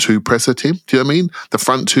front two presser, Tim. Do you know what I mean? The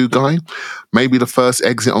front two guy, maybe the first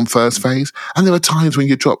exit on first phase. And there are times when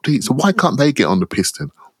you drop deep. So why can't they get on the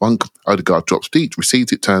piston? One, Odegaard drops deep,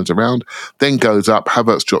 receives it, turns around, then goes up,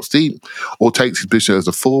 Havertz drops deep, or takes his position as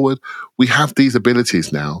a forward. We have these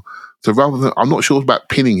abilities now. So rather than, I'm not sure about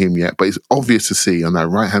pinning him yet, but it's obvious to see on that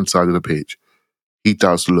right-hand side of the pitch, he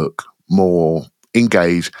does look more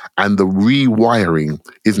engaged, and the rewiring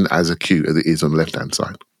isn't as acute as it is on the left-hand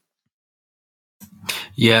side.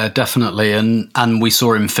 Yeah, definitely. And we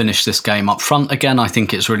saw him finish this game up front again. I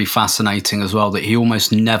think it's really fascinating as well that he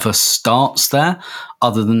almost never starts there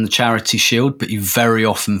other than the Charity Shield, but he very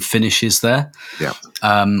often finishes there. Yeah.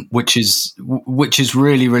 Which is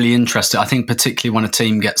really, really interesting. I think particularly when a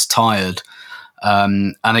team gets tired.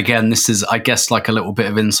 And again, this is, I guess, like a little bit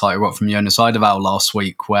of insight I got from Jonas Eidevall last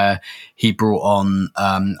week, where he brought on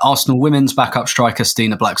Arsenal women's backup striker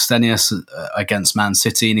Stina Blackstenius against Man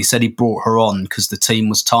City. And he said he brought her on because the team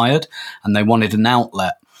was tired and they wanted an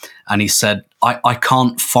outlet. And he said, I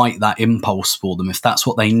can't fight that impulse for them. If that's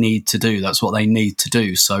what they need to do, that's what they need to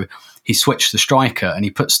do. So he switched the striker and he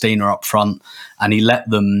put Stina up front and he let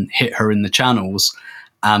them hit her in the channels.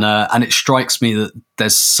 And it strikes me that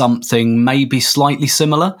there's something maybe slightly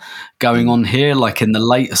similar going on here, like in the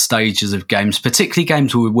later stages of games, particularly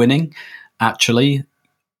games where we're winning, actually.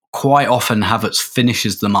 Quite often Havertz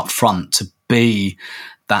finishes them up front to be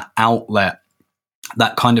that outlet,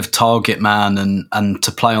 that kind of target man and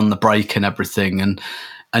to play on the break and everything. And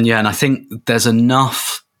I think there's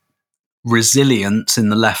enough resilience in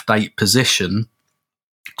the left 8 position.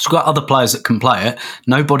 So we've got other players that can play it.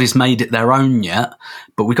 Nobody's made it their own yet,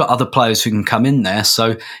 but we've got other players who can come in there.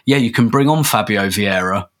 So, yeah, you can bring on Fabio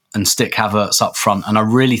Vieira and stick Havertz up front. And I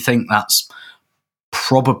really think that's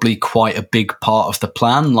probably quite a big part of the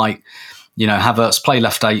plan. Like, you know, Havertz play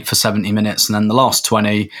left 8 for 70 minutes, and then the last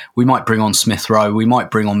 20, we might bring on Smith Rowe, we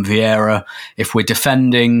might bring on Vieira. If we're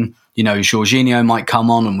defending, you know, Jorginho might come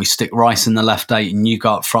on and we stick Rice in the left 8 and you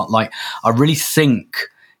go up front. Like, I really think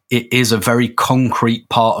it is a very concrete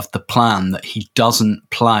part of the plan that he doesn't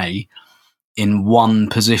play in one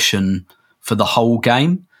position for the whole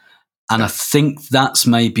game. And I think that's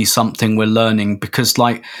maybe something we're learning because,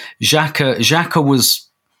 like, Xhaka was,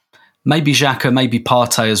 maybe Xhaka, maybe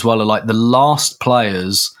Partey as well, are like the last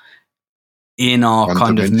players in our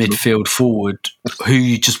kind of midfield forward who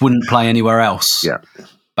you just wouldn't play anywhere else,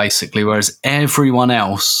 basically. Whereas everyone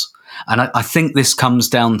else, and I think this comes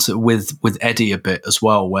down to with Eddie a bit as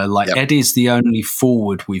well, where like Eddie's the only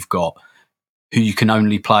forward we've got who you can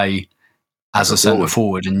only play as a centre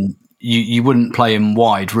forward, and you wouldn't play him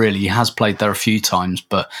wide really. He has played there a few times,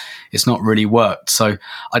 but it's not really worked. So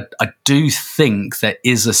I do think there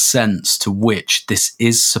is a sense to which this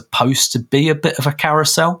is supposed to be a bit of a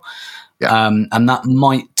carousel, and that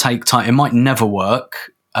might take time. It might never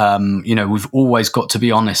work. You know, we've always got to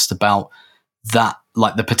be honest about that,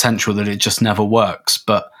 like the potential that it just never works.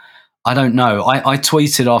 But I don't know. I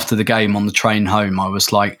tweeted after the game on the train home. I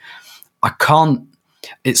was like, I can't.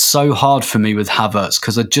 It's so hard for me with Havertz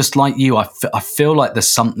because I just like you. I feel like there's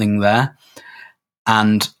something there,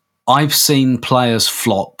 and I've seen players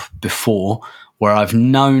flop before where I've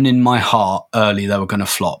known in my heart early they were going to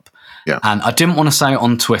flop. Yeah. And I didn't want to say it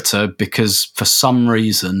on Twitter because for some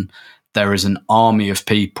reason there is an army of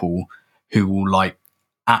people who will like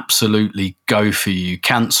absolutely go for you,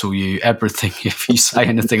 cancel you, everything if you say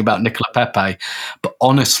anything about Nicola Pepe. But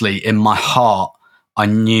honestly, in my heart, I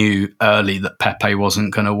knew early that Pepe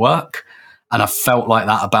wasn't going to work. And I felt like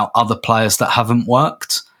that about other players that haven't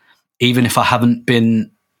worked, even if I haven't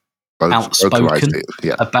been outspoken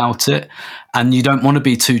about it. And you don't want to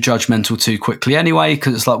be too judgmental too quickly anyway,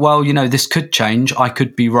 because it's like, well, you know, this could change. I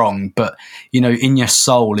could be wrong. But, you know, in your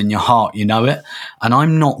soul, in your heart, you know it. And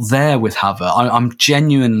I'm not there with Havertz. I'm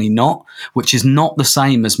genuinely not, which is not the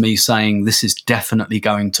same as me saying this is definitely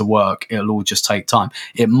going to work. It'll all just take time.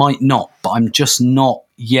 It might not, but I'm just not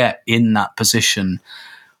yet in that position.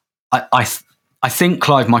 I think,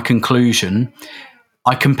 Clive, my conclusion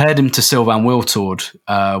I compared him to Sylvain Wiltord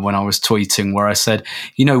when I was tweeting, where I said,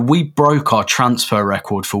 we broke our transfer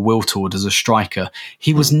record for Wiltord as a striker.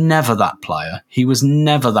 He was never that player. He was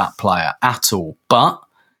never that player at all. But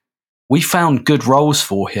we found good roles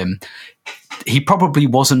for him. He probably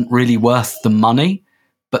wasn't really worth the money,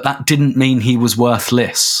 but that didn't mean he was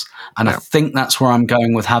worthless. And I think that's where I'm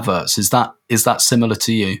going with Havertz. Is that similar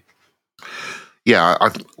to you? Yeah,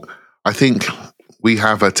 I think we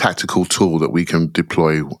have a tactical tool that we can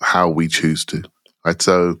deploy how we choose to. Right?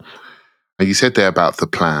 So, and you said there about the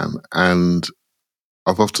plan, and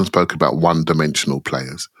I've often spoken about one-dimensional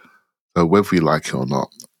players. So whether we like it or not,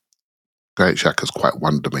 Granit Xhaka's quite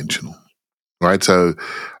one-dimensional, right? So,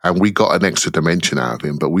 and we got an extra dimension out of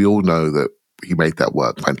him, but we all know that he made that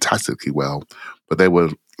work fantastically well. But there were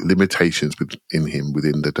limitations in him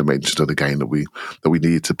within the dimensions of the game that we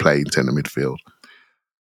needed to play in centre midfield.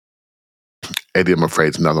 Eddie, I'm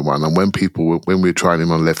afraid, is another one. And when we were trying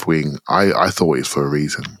him on left wing, I thought it's for a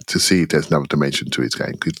reason, to see if there's another dimension to his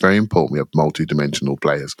game. Because it's very important we have multi-dimensional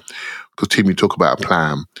players. Because, Tim, you talk about a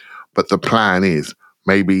plan, but the plan is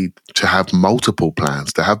maybe to have multiple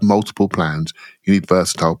plans. To have multiple plans, you need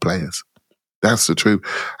versatile players. That's the truth.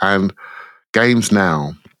 And games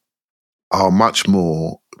now are much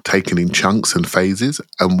more taken in chunks and phases.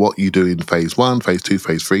 And what you do in phase 1, phase 2,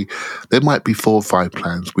 phase 3, there might be 4 or 5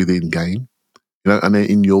 plans within game. And then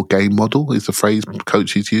in your game model is the phrase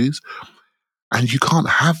coaches use. And you can't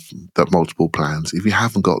have the multiple plans if you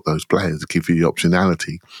haven't got those players to give you the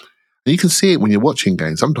optionality. And you can see it when you're watching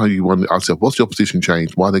games. Sometimes you wonder, what's the opposition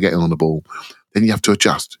change? Why are they getting on the ball? Then you have to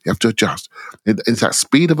adjust. It's that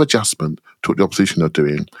speed of adjustment to what the opposition are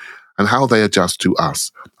doing and how they adjust to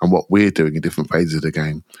us and what we're doing in different phases of the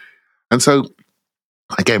game. And so,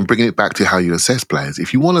 again, bringing it back to how you assess players.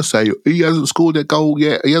 If you want to say, he hasn't scored a goal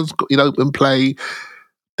yet, he hasn't got, and play,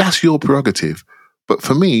 that's your prerogative. But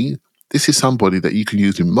for me, this is somebody that you can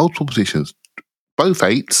use in multiple positions, both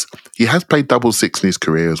 8s. He has played double 6 in his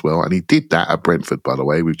career as well, and he did that at Brentford, by the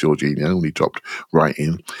way, with Jorginho, and he dropped right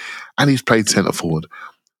in. And he's played centre forward.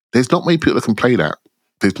 There's not many people that can play that.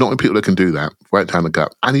 There's not many people that can do that, right down the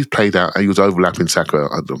gut. And he's played out, and he was overlapping Saka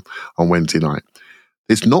on Wednesday night.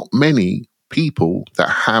 There's not many people that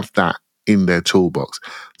have that in their toolbox.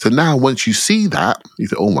 So now once you see that, you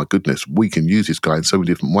think, oh my goodness, we can use this guy in so many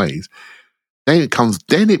different ways. Then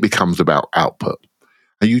it becomes about output.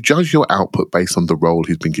 And you judge your output based on the role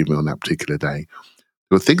he's been given on that particular day.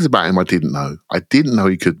 There were things about him I didn't know. I didn't know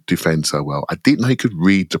he could defend so well. I didn't know he could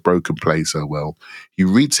read the broken play so well. He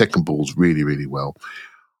reads second balls really, really well.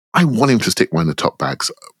 I want him to stick one in the top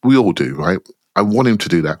bags. We all do, right? I want him to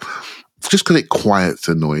do that. Just because it quiets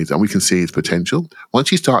the noise and we can see his potential.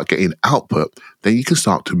 Once you start getting output, then you can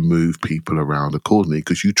start to move people around accordingly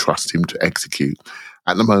because you trust him to execute.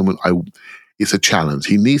 At the moment, it's a challenge.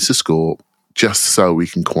 He needs to score just so we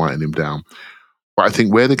can quieten him down. But I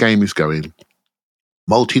think where the game is going,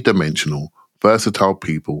 multi-dimensional, versatile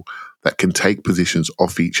people that can take positions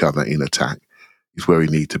off each other in attack is where we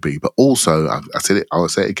need to be. But also, I said it, I'll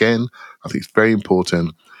say it again, I think it's very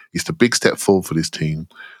important. It's the big step forward for this team.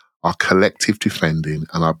 Our collective defending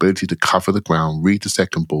and our ability to cover the ground, read the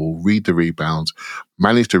second ball, read the rebounds,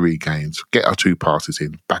 manage the regains, get our 2 passes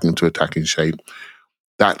in, back into attacking shape.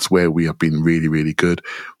 That's where we have been really, really good.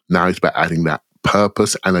 Now it's about adding that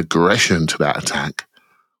purpose and aggression to that attack,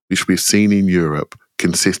 which we've seen in Europe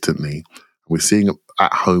consistently. We're seeing it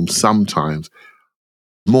at home sometimes.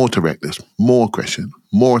 More directness, more aggression,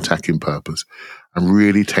 more attacking purpose, and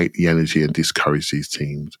really take the energy and discourage these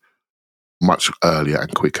teams much earlier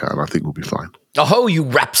and quicker, and I think we'll be fine. Oh, you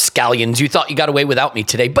rapscallions, you thought you got away without me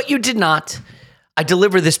today, but you did not. I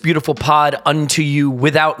deliver this beautiful pod unto you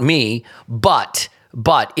without me, but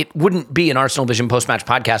it wouldn't be an Arsenal Vision post-match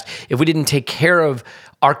podcast if we didn't take care of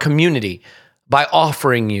our community by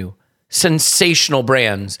offering you sensational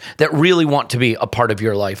brands that really want to be a part of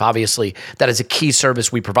your life. Obviously, that is a key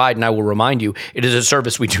service we provide, and I will remind you, it is a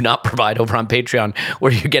service we do not provide over on Patreon,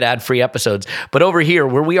 where you get ad-free episodes. But over here,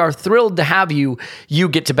 where we are thrilled to have you, you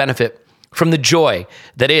get to benefit from the joy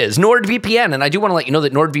that is NordVPN. And I do want to let you know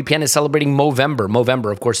that NordVPN is celebrating Movember. Movember,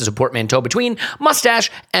 of course, is a portmanteau between mustache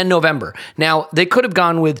and November. Now, they could have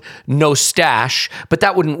gone with no stash, but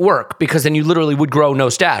that wouldn't work because then you literally would grow no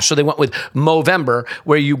stash. So they went with Movember,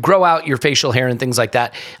 where you grow out your facial hair and things like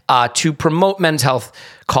that to promote men's health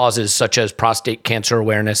causes such as prostate cancer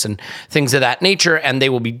awareness and things of that nature. And they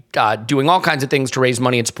will be doing all kinds of things to raise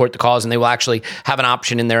money and support the cause. And they will actually have an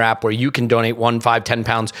option in their app where you can donate 1, 5, 10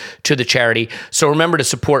 pounds to the charity. So remember to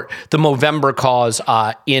support the Movember cause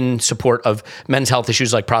in support of men's health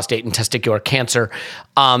issues like prostate and testicular cancer.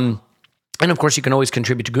 And of course, you can always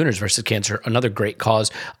contribute to Gooners versus Cancer, another great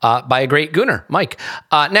cause by a great Gooner, Mike.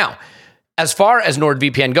 Now, as far as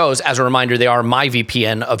NordVPN goes, as a reminder, they are my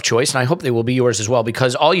VPN of choice, and I hope they will be yours as well,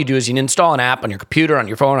 because all you do is you install an app on your computer, on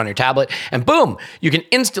your phone, on your tablet, and boom, you can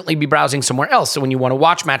instantly be browsing somewhere else. So when you want to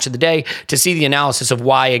watch Match of the Day to see the analysis of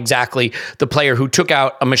why exactly the player who took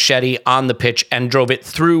out a machete on the pitch and drove it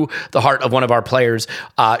through the heart of one of our players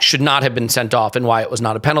should not have been sent off and why it was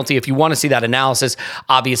not a penalty. If you want to see that analysis,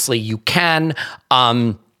 obviously you can.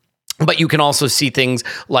 But you can also see things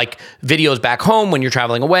like videos back home when you're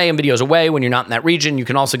traveling away and videos away when you're not in that region. You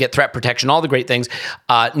can also get threat protection, all the great things.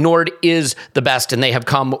 Nord is the best, and they have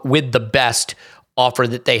come with the best offer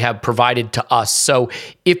that they have provided to us. So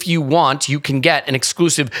if you want, you can get an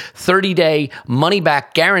exclusive 30-day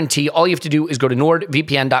money-back guarantee. All you have to do is go to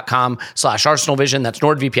nordvpn.com/ArsenalVision. That's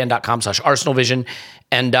nordvpn.com/ArsenalVision.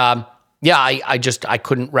 And yeah, I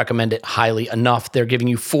couldn't recommend it highly enough. They're giving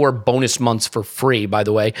you 4 bonus months for free, by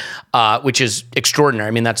the way, which is extraordinary.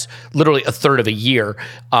 I mean, that's literally a third of a year.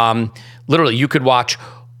 Literally, you could watch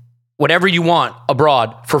whatever you want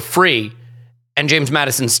abroad for free, and James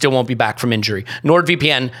Maddison still won't be back from injury.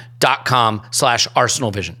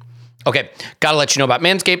 NordVPN.com/ArsenalVision. Okay, got to let you know about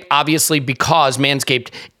Manscaped, obviously, because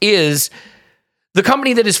Manscaped is the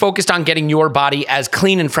company that is focused on getting your body as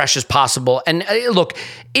clean and fresh as possible. And look,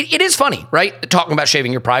 it is funny, right? Talking about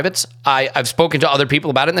shaving your privates. I've spoken to other people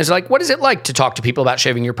about it, and they're like, what is it like to talk to people about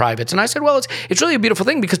shaving your privates? And I said, well, it's really a beautiful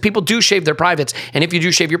thing, because people do shave their privates. And if you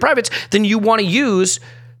do shave your privates, then you want to use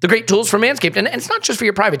the great tools from Manscaped. And it's not just for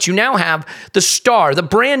your privates. You now have the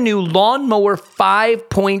brand new Lawnmower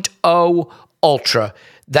 5.0 Ultra.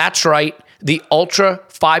 That's right. The Ultra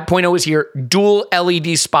 5.0 is here. Dual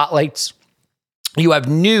LED spotlights. You have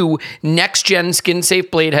new next-gen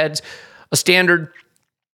skin-safe blade heads, a standard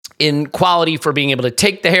in quality for being able to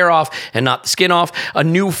take the hair off and not the skin off, a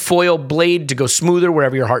new foil blade to go smoother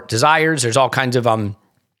wherever your heart desires. There's all kinds of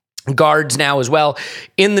guards now as well.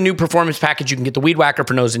 In the new performance package, you can get the Weed Whacker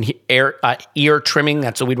for nose and ear trimming.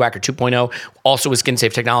 That's the Weed Whacker 2.0, also with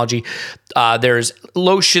skin-safe technology. There's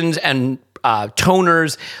lotions and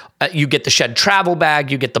toners. You get the Shed travel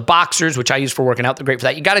bag. You get the boxers, which I use for working out. They're great for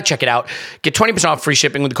that. You got to check it out. Get 20% off free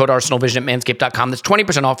shipping with the code ArsenalVision at manscaped.com. That's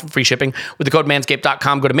 20% off free shipping with the code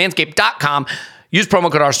manscaped.com. Go to manscaped.com. Use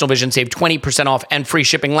promo code ArsenalVision, save 20% off and free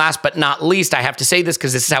shipping. Last but not least, I have to say this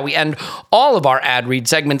because this is how we end all of our ad read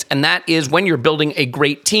segments, and that is when you're building a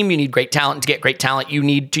great team, you need great talent. To get great talent, you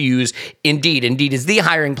need to use Indeed. Indeed is the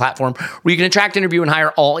hiring platform where you can attract, interview, and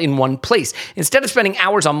hire all in one place. Instead of spending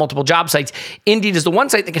hours on multiple job sites, Indeed is the one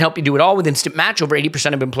site that can help you do it all with Instant Match. Over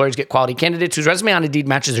 80% of employers get quality candidates whose resume on Indeed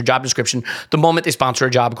matches their job description the moment they sponsor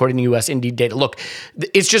a job, according to U.S. Indeed data. Look,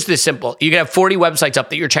 it's just this simple. You can have 40 websites up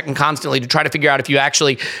that you're checking constantly to try to figure out if you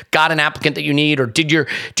actually got an applicant that you need, or did your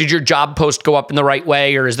job post go up in the right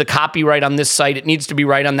way, or is the copy right on this site? It needs to be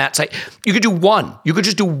right on that site. You could do one. You could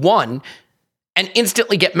just do one and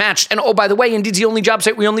instantly get matched. And oh, by the way, Indeed's the only job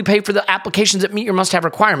site we only pay for the applications that meet your must-have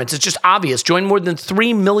requirements. It's just obvious. Join more than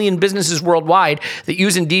 3 million businesses worldwide that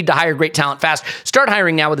use Indeed to hire great talent fast. Start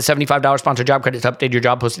hiring now with a $75 sponsored job credit to update your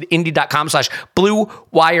job post at Indeed.com/Blue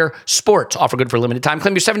Wire Sports. Offer good for a limited time.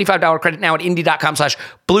 Claim your $75 credit now at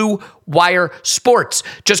Indeed.com/Blue Wire Sports.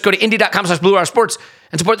 Just go to Indeed.com/Blue Wire Sports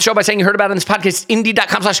and support the show by saying you heard about it on this podcast.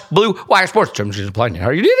 Indeed.com/Blue Wire Sports. Terms and apply. How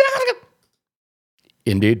are you doing?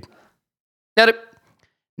 Indeed.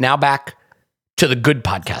 Now back to the good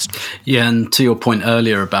podcast. Yeah, and to your point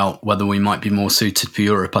earlier about whether we might be more suited for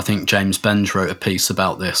Europe, I think James Benge wrote a piece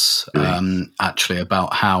about this, actually,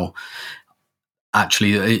 about how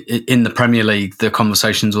in the Premier League, the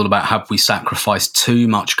conversation's all about have we sacrificed too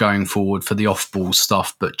much going forward for the off-ball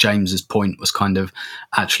stuff, but James's point was kind of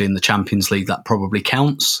actually in the Champions League that probably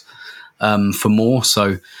counts for more.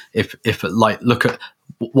 So if look at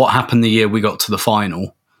what happened the year we got to the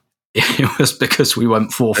final, it was because we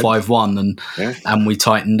went 4-5-1 and we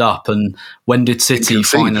tightened up. And when did City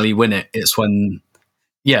finally win it? It's when,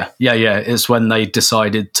 it's when they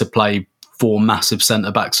decided to play 4 massive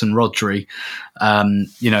centre backs and Rodri.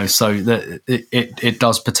 So that it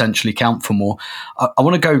does potentially count for more. I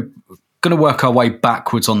want to going to work our way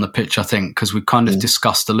backwards on the pitch, I think, because we've kind of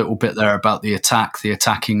discussed a little bit there about the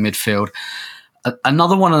attacking midfield.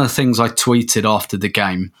 Another one of the things I tweeted after the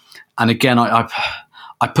game, and again,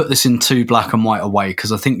 I put this in too black and white a way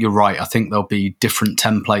because I think you're right. I think there'll be different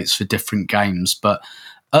templates for different games. But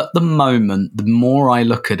at the moment, the more I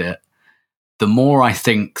look at it, the more I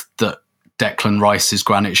think that Declan Rice is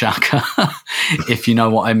Granit Xhaka, if you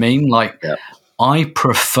know what I mean. I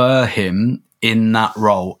prefer him in that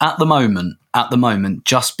role at the moment,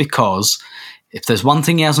 just because if there's one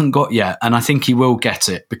thing he hasn't got yet, and I think he will get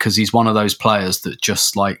it because he's one of those players that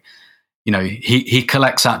just like, he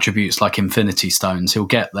collects attributes like Infinity Stones. He'll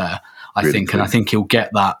get there, I think. And I think he'll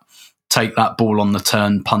get that, take that ball on the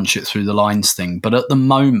turn, punch it through the lines thing. But at the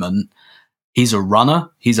moment, he's a runner.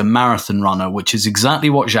 He's a marathon runner, which is exactly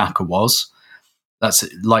what Xhaka was. That's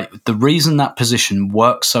like the reason that position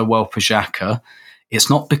works so well for Xhaka. It's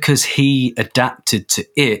not because he adapted to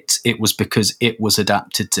it. It was because it was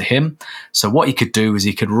adapted to him. So what he could do is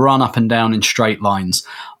he could run up and down in straight lines.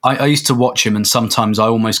 I used to watch him, and sometimes I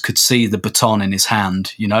almost could see the baton in his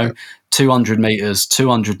hand, 200 meters,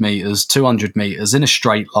 200 meters, 200 meters in a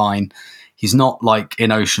straight line. He's not like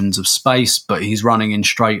in oceans of space, but he's running in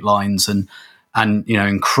straight lines and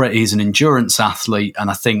he's an endurance athlete. And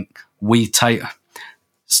I think we take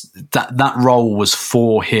that role was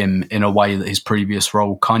for him in a way that his previous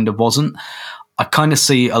role kind of wasn't. I kind of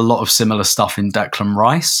see a lot of similar stuff in Declan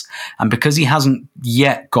Rice. And because he hasn't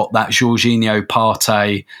yet got that Jorginho,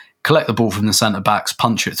 Partey, collect the ball from the centre-backs,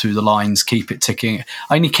 punch it through the lines, keep it ticking.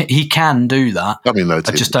 He can do that.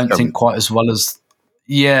 I just don't think quite as well as...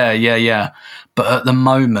 Yeah. But at the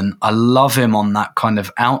moment, I love him on that kind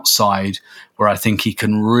of outside where I think he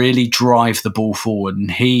can really drive the ball forward.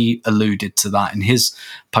 And he alluded to that in his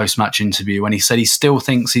post-match interview when he said he still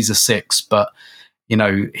thinks he's a 6, but,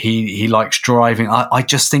 he likes driving. I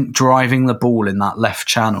just think driving the ball in that left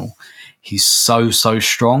channel, he's so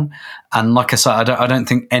strong. And like I said, I don't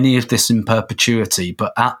think any of this in perpetuity,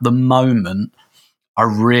 but at the moment, I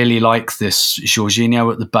really like this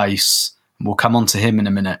Jorginho at the base. We'll come on to him in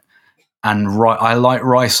a minute. And I like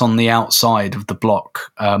Rice on the outside of the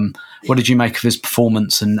block. What did you make of his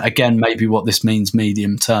performance? And again, maybe what this means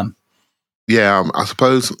medium term. Yeah, I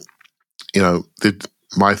suppose,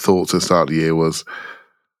 my thoughts at the start of the year was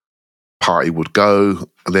Partey would go,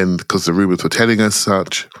 and then because the rumours were telling us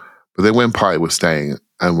such. But then when Partey was staying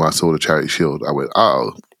and when I saw the Charity Shield, I went,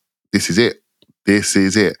 oh, this is it. This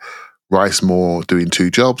is it. Rice more doing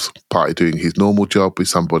 2 jobs, Partey doing his normal job with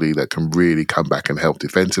somebody that can really come back and help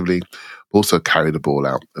defensively, but also carry the ball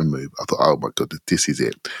out and move. I thought, oh my goodness, this is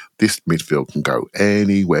it. This midfield can go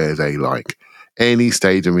anywhere they like, any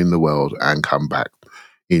stadium in the world, and come back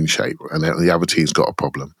in shape. And the other team's got a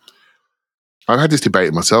problem. I had this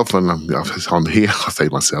debate myself, and I'm on here, I say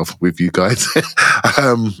myself, with you guys.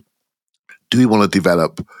 Do we want to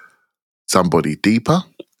develop somebody deeper?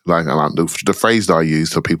 Like the phrase that I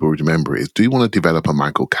use so people remember it is, do you want to develop a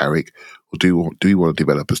Michael Carrick or do you want to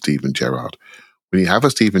develop a Steven Gerrard? When you have a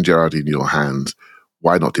Steven Gerrard in your hands,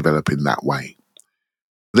 why not develop in that way?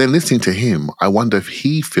 Then listening to him, I wonder if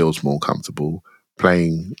he feels more comfortable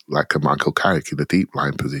playing like a Michael Carrick in a deep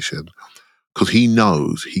line position because he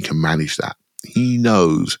knows he can manage that. He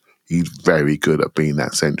knows he's very good at being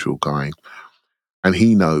that central guy. And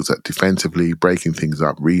he knows that defensively, breaking things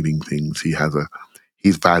up, reading things,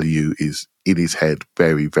 his value is in his head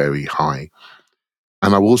very, very high.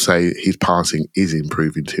 And I will say his passing is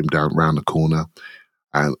improving to him down around the corner.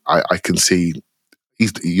 And I can see,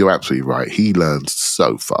 you're absolutely right. He learns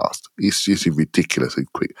so fast. It's just ridiculously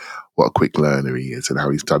quick, what a quick learner he is and how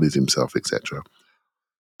he studies himself, etc.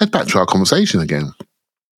 And back to our conversation again.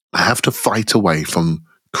 I have to fight away from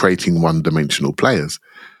creating one-dimensional players.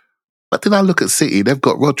 But then I look at City, they've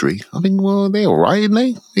got Rodri. I think, well, they're all right, isn't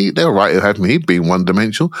they? They're all right at having him being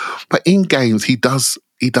one-dimensional. But in games, he does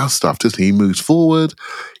stuff, doesn't he? He moves forward,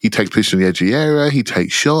 he takes position on the edge of the area, he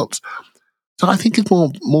takes shots. So I think it's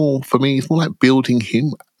more for me, it's more like building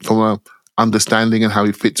him from a understanding and how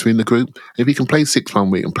he fits in the group. If he can play 6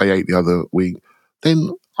 one week and play 8 the other week, then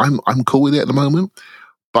I'm cool with it at the moment.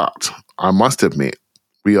 But I must admit,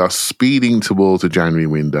 we are speeding towards the January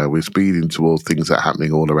window. We're speeding towards things that are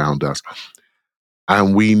happening all around us.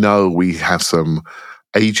 And we know we have some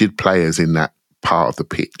aged players in that part of the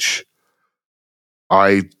pitch.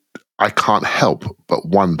 I can't help but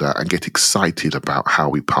wonder and get excited about how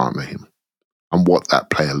we partner him and what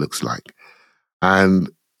that player looks like. And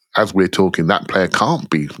as we're talking, that player can't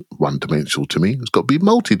be one-dimensional to me. It's got to be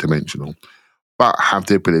multi-dimensional, but have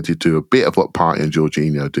the ability to do a bit of what Partey and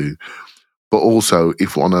Jorginho do. But also,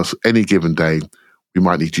 if on any given day, we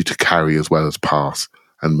might need you to carry as well as pass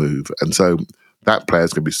and move. And so that player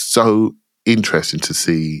is going to be so interesting to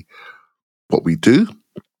see what we do.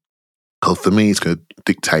 Because for me, it's going to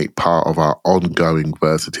dictate part of our ongoing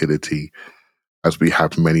versatility as we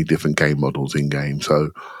have many different game models in game. So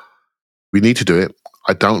we need to do it.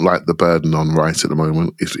 I don't like the burden on Rice at the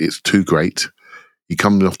moment. It's too great. He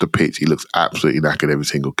comes off the pitch, he looks absolutely knackered every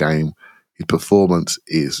single game. His performance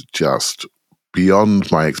is just beyond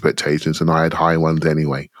my expectations, and I had high ones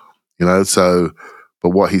anyway. But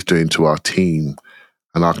what he's doing to our team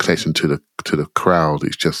and our connection to the crowd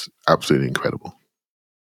is just absolutely incredible.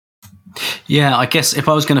 Yeah, I guess if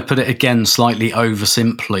I was going to put it again slightly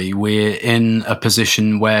oversimply, we're in a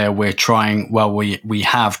position where we're trying. Well, we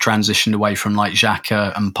have transitioned away from like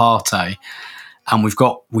Xhaka and Partey, and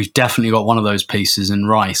we've definitely got one of those pieces in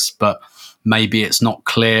Rice, but maybe it's not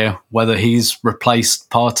clear whether he's replaced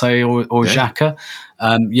Partey or Xhaka.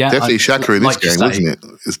 Definitely Xhaka in this game, wasn't it?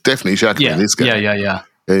 It's definitely Xhaka in this game. Yeah.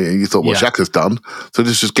 You thought, well, Xhaka's done, so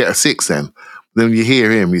let's just get a 6 then. Then when you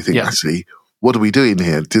hear him, you think, actually, what are we doing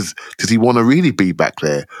here? Does he want to really be back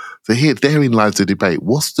there? So therein lies the debate.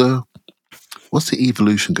 What's the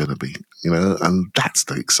evolution going to be? And that's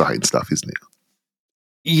the exciting stuff, isn't it?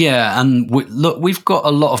 Yeah, and we've got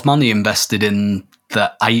a lot of money invested in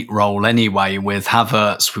the 8 role anyway. With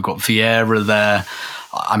Havertz, we've got Vieira there.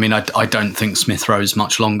 I mean, I don't think Smith Rowe's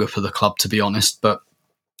much longer for the club, to be honest, but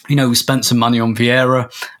we spent some money on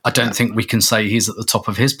Vieira. I don't think we can say he's at the top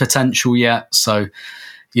of his potential yet. So,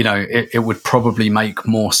 it would probably make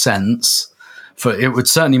more sense it would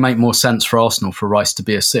certainly make more sense for Arsenal for Rice to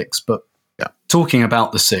be a 6. But talking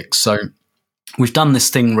about the 6, so we've done this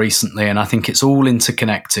thing recently, and I think it's all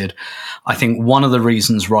interconnected. I think one of the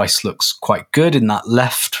reasons Rice looks quite good in that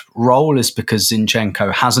left role is because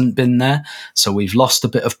Zinchenko hasn't been there. So we've lost a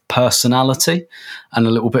bit of personality and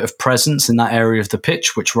a little bit of presence in that area of the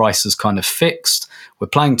pitch, which Rice has kind of fixed. We're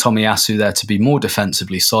playing Tomiyasu there to be more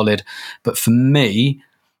defensively solid. But for me,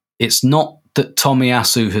 it's not that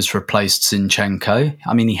Tomiyasu has replaced Zinchenko.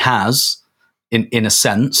 I mean, he has, in a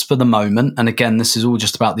sense, for the moment. And again, this is all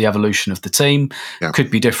just about the evolution of the team. Yeah.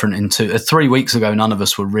 Could be different in 3 weeks ago, none of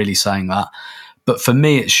us were really saying that. But for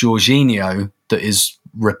me, it's Jorginho that is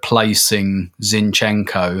replacing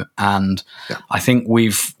Zinchenko. And I think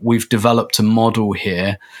we've developed a model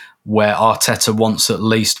here where Arteta wants at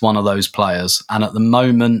least one of those players. And at the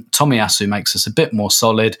moment, Tomiyasu makes us a bit more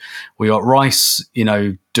solid. We got Rice,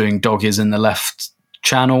 doing doggies in the left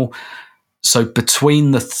channel. So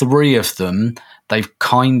between the 3 of them, they've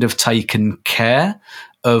kind of taken care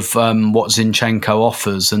of what Zinchenko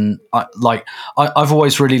offers. And I've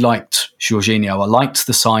always really liked Jorginho. I liked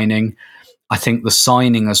the signing. I think the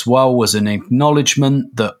signing as well was an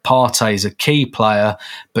acknowledgement that Partey is a key player,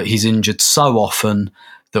 but he's injured so often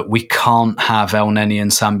that we can't have El Neni and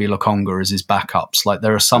Sambi Lokonga as his backups. Like,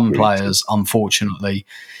 there are some players, unfortunately,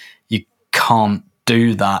 you can't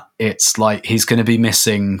do that. It's like he's going to be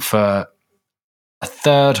missing for a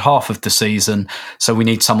third half of the season. So we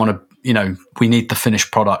need someone we need the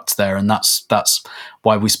finished product there. And that's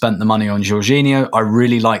why we spent the money on Jorginho. I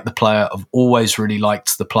really like the player. I've always really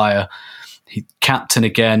liked the player. He captain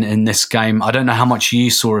again in this game. I don't know how much you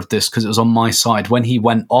saw of this because it was on my side. When he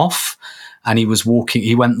went off and he was walking,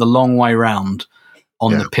 he went the long way round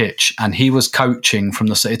on the pitch, and he was coaching from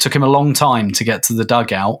it took him a long time to get to the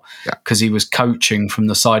dugout because he was coaching from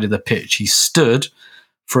the side of the pitch. He stood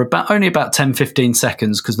for only about 10, 15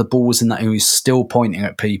 seconds because the ball was in that. He was still pointing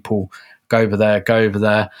at people. Go over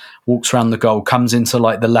there, walks around the goal, comes into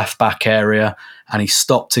like the left back area, and he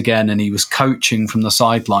stopped again, and he was coaching from the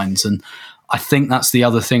sidelines. And I think that's the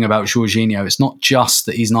other thing about Jorginho. It's not just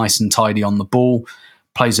that he's nice and tidy on the ball,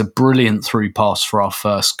 plays a brilliant through pass for our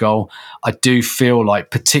first goal. I do feel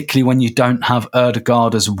like, particularly when you don't have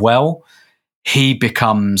Ødegaard as well, he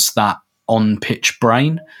becomes that on-pitch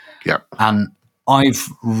brain. Yeah. And I've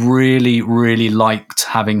really, really liked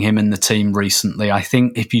having him in the team recently. I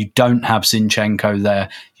think if you don't have Zinchenko there,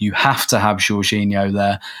 you have to have Jorginho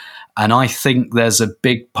there. And I think there's a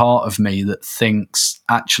big part of me that thinks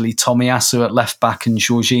actually Tomiyasu at left back and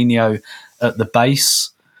Jorginho at the base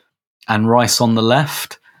and Rice on the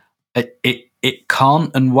left, it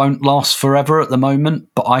can't and won't last forever at the moment,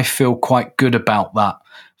 but I feel quite good about that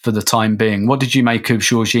for the time being. What did you make of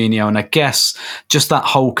Jorginho? And I guess just that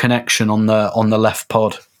whole connection on the left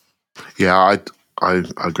pod. Yeah, I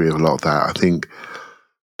agree with a lot of that. I think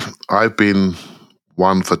I've been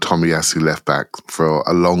one for Tomiyasu left back for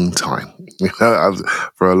a long time.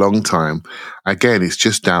 For a long time. Again, it's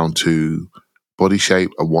just down to body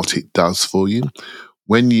shape and what it does for you.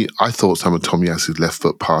 I thought some of Tomiyasu's left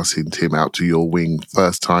foot passing to him out to your wing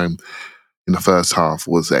first time in the first half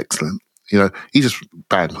was excellent. He just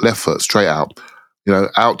bang, left foot straight out,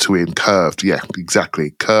 out to him, curved. Yeah,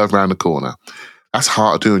 exactly. Curve around the corner. That's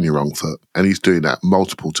hard to do on your wrong foot. And he's doing that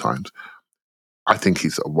multiple times. I think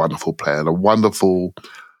he's a wonderful player and a wonderful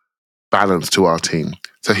balance to our team.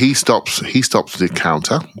 So he stops the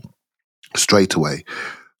counter straight away.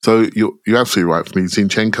 So you're absolutely right for me.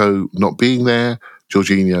 Zinchenko not being there,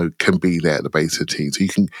 Jorginho can be there at the base of the team. So you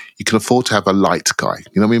can afford to have a light guy.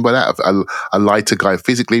 You know what I mean by that? A lighter guy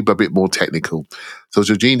physically, but a bit more technical. So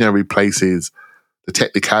Jorginho replaces the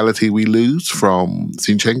technicality we lose from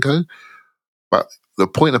Zinchenko. But the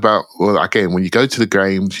point about, well, again, when you go to the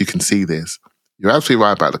games, you can see this. You're absolutely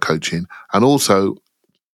right about the coaching. And also,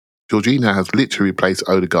 Jorginho has literally replaced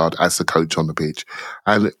Odegaard as the coach on the pitch.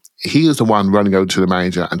 And he is the one running over to the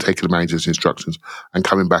manager and taking the manager's instructions and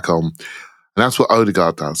coming back on. And that's what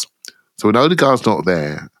Odegaard does. So when Odegaard's not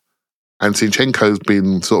there and Zinchenko's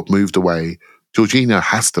been sort of moved away, Jorginho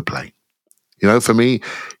has to play. You know, for me,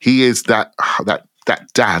 he is that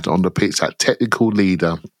dad on the pitch, that technical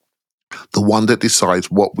leader, the one that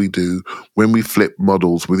decides what we do when we flip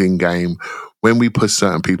models within game, when we push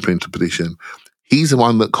certain people into position. He's the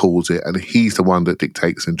one that calls it, and he's the one that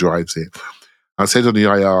dictates and drives it. I said on the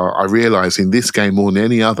IR, I realised in this game more than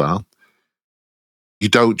any other, you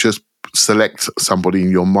don't just select somebody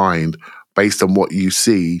in your mind based on what you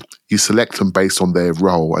see. You select them based on their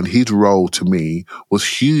role. And his role, to me, was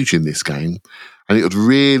huge in this game. And it was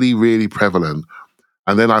really, really prevalent.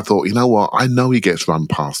 And then I thought, you know what? I know he gets run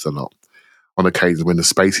past a lot on occasion when the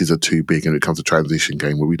spaces are too big and it comes to transition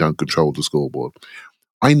game where we don't control the scoreboard.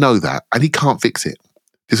 I know that, and he can't fix it.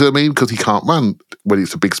 You see what I mean? Because he can't run when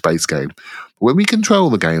it's a big space game. But when we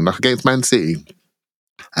control the game, like against Man City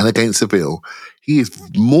and against Seville, he is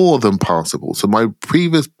more than passable. So my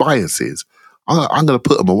previous biases, I'm going to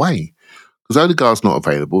put them away. Because Odegaard's not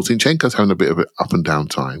available, Zinchenko's having a bit of an up and down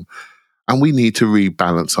time, and we need to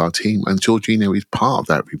rebalance our team. And Jorginho is part of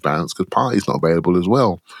that rebalance because Partey's not available as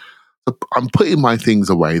well. So I'm putting my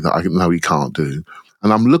things away that I know he can't do.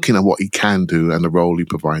 And I'm looking at what he can do and the role he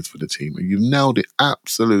provides for the team. And you've nailed it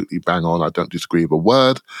absolutely bang on. I don't disagree with a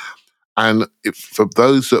word. And for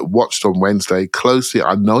those that watched on Wednesday closely,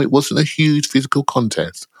 I know it wasn't a huge physical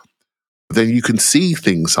contest. But then you can see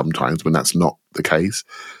things sometimes when that's not the case,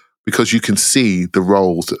 because you can see the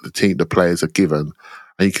roles that the players are given,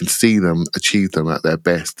 and you can see them achieve them at their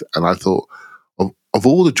best. And I thought, of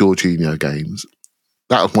all the Jorginho games,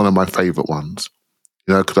 that was one of my favourite ones.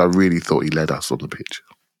 You know, because I really thought he led us on the pitch.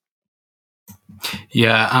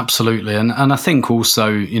 Yeah, absolutely. And I think also,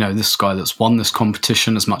 you know, this guy that's won this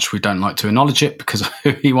competition, as much as we don't like to acknowledge it because of who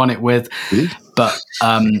he won it with, but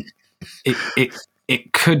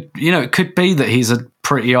it could, you know, it could be that he's a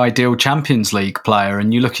pretty ideal Champions League player.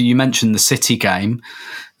 And you mentioned the City game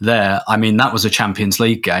there. I mean, that was a Champions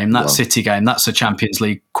League game. That City game, that's a Champions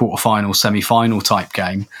League quarterfinal, semi-final type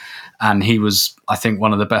game. And he was, I think,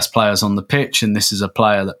 one of the best players on the pitch. And this is a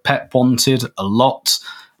player that Pep wanted a lot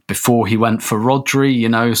before he went for Rodri, you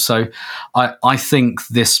know. So I think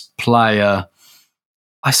this player,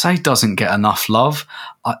 I say doesn't get enough love.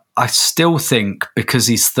 I still think because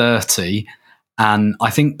he's 30, and I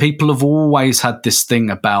think people have always had this thing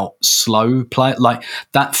about slow play. Like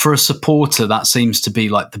that for a supporter, that seems to be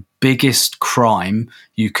like the biggest crime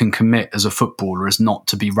you can commit as a footballer is not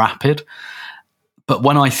to be rapid. But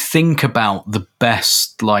when I think about the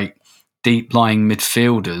best, like deep-lying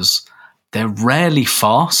midfielders, they're rarely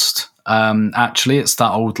fast. Actually, it's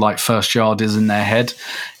that old like first yard is in their head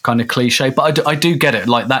kind of cliche. But I do get it.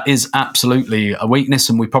 Like that is absolutely a weakness,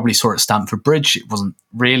 and we probably saw it at Stamford Bridge. It wasn't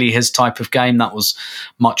really his type of game. That was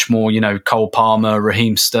much more, you know, Cole Palmer,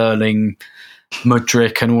 Raheem Sterling,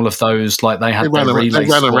 Mudryk, and all of those. Like they ran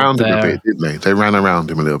around him a bit, didn't they? They ran around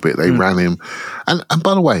him a little bit. They ran him, and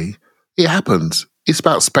by the way, it happens. It's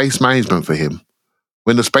about space management for him.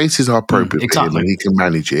 When the spaces are appropriate for him and he can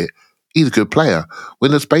manage it, he's a good player.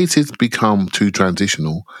 When the spaces become too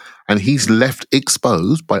transitional and he's left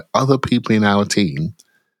exposed by other people in our team,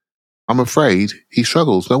 I'm afraid he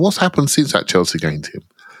struggles. Now, what's happened since that Chelsea game, Tim?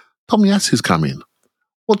 Tomiyasu's come in.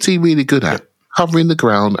 What's he really good at? Covering the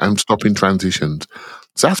ground and stopping transitions.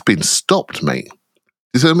 So that's been stopped, mate.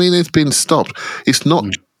 You see what I mean? It's been stopped. It's not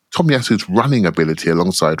Tomiyasu's running ability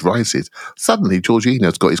alongside Rice's. Suddenly,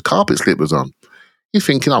 Jorginho's got his carpet slippers on. He's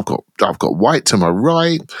thinking, I've got White to my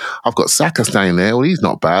right. I've got Saka staying there. Well, he's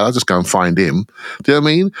not bad. I'll just go and find him. Do you know what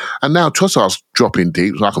I mean? And now Trossard's dropping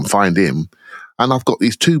deep so I can find him. And I've got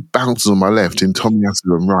these two bouncers on my left in Tomiyasu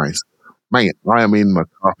and Rice. Mate, I am in my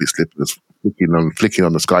carpet slippers flicking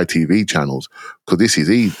on the Sky TV channels because this is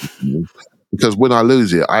easy. Because when I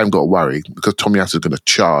lose it, I haven't got to worry because Tomiyasu's going to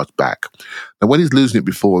charge back. And when he's losing it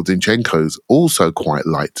before, Zinchenko's also quite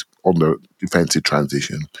light on the defensive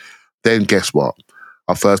transition. Then guess what?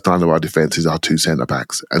 Our first line of our defence is our two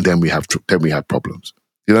centre-backs, and then we have problems.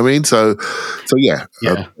 You know what I mean? So yeah.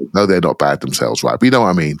 No, they're not bad themselves, right? But you know what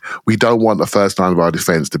I mean? We don't want the first line of our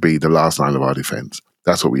defence to be the last line of our defence.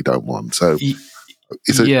 That's what we don't want. So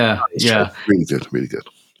it's really good, really good.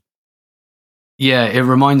 Yeah, it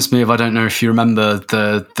reminds me of, I don't know if you remember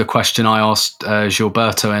the question I asked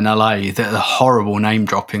Gilberto in LA, the horrible name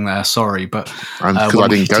dropping there, sorry. But because I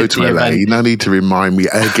didn't go to LA, you no need to remind me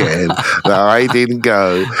again that I didn't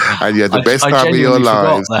go and you had the best time of your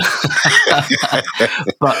lives.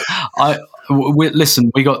 But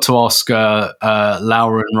listen, we got to ask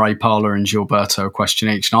Laura and Ray Parler and Gilberto a question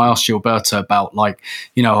each. And I asked Gilberto about, like,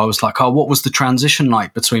 you know, I was like, what was the transition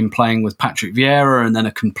like between playing with Patrick Vieira and then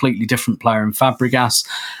a completely different player in Fabregas?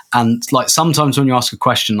 And like, sometimes when you ask a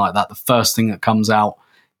question like that, the first thing that comes out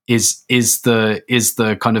is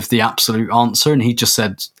the kind of the absolute answer. And he just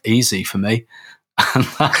said, easy for me. And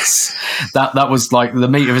that was like the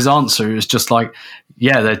meat of his answer. It was just like,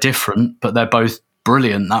 yeah, they're different, but they're both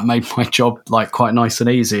brilliant. That made my job like quite nice and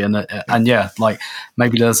easy. And yeah, like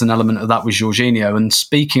maybe there's an element of that with Jorginho. And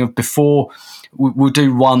speaking of, before we'll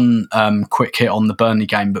do one quick hit on the Burnley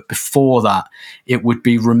game, but before that, it would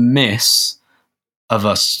be remiss of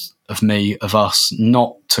us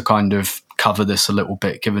not to kind of cover this a little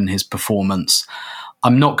bit, given his performance.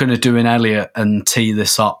 I'm not going to do an Elliot and tee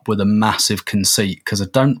this up with a massive conceit, because I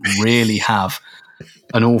don't really have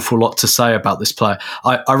an awful lot to say about this player.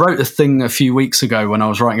 I wrote a thing a few weeks ago when I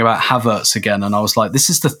was writing about Havertz again, and I was like, this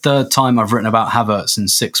is the third time I've written about Havertz in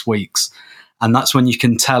 6 weeks. And that's when you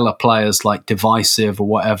can tell a player's like divisive or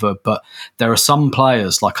whatever. But there are some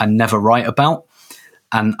players like I never write about.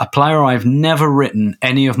 And a player I've never written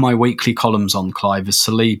any of my weekly columns on, Clive, is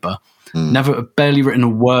Saliba. Barely written a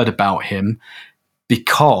word about him,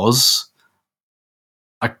 because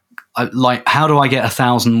I like, how do I get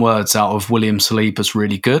 1,000 words out of William Saliba's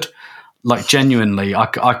really good? Like, genuinely, I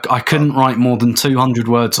couldn't write more than 200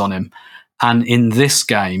 words on him. And in this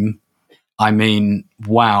game, I mean,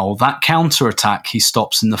 wow, that counter-attack he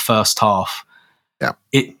stops in the first half. Yeah.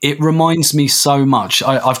 It reminds me so much.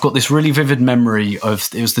 I've got this really vivid memory of,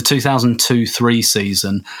 it was the 2002-03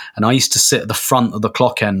 season, and I used to sit at the front of the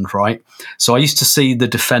clock end, right? So I used to see the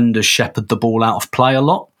defenders shepherd the ball out of play a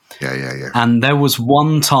lot. Yeah. And there was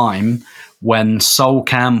one time when Sol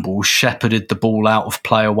Campbell shepherded the ball out of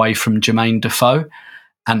play away from Jermaine Defoe.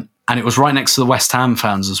 And it was right next to the West Ham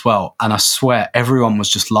fans as well. And I swear everyone was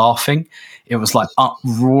just laughing. It was like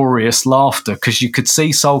uproarious laughter, because you could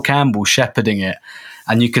see Sol Campbell shepherding it.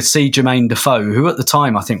 And you could see Jermaine Defoe, who at the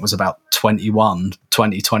time I think was about 21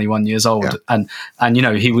 years old. Yeah. And you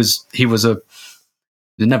know, he was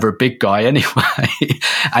never a big guy anyway.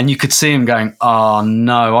 And you could see him going, oh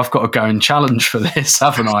no, I've got to go and challenge for this,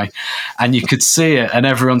 haven't I? And you could see it, and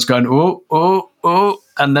everyone's going, oh.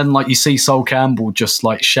 And then like you see Sol Campbell just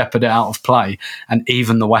like shepherd it out of play. And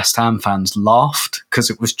even the West Ham fans laughed,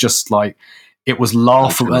 because it was just like, it was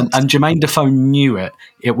laughable. And Jermaine Defoe knew it.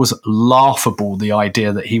 It was laughable, the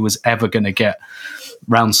idea that he was ever going to get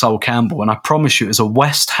round Sol Campbell. And I promise you, as a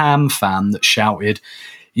West Ham fan that shouted,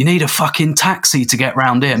 you need a fucking taxi to get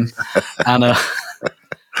round him. And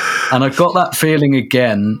I got that feeling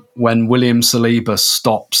again when William Saliba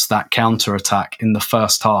stops that counter-attack in the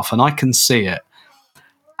first half. And I can see it.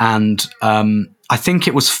 And I think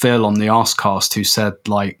it was Phil on the Arsecast who said,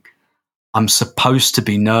 like, I'm supposed to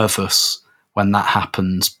be nervous when that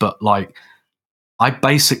happens. But, like, I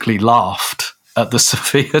basically laughed at the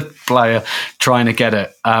Sevilla player trying to get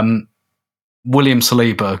it. William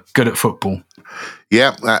Saliba, good at football.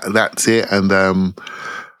 Yeah, that's it. And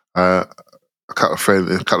a couple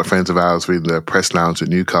of friends of ours were in the press lounge at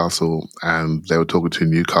Newcastle, and they were talking to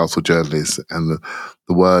Newcastle journalists, and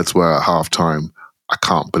the words were at halftime, I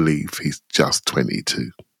can't believe he's just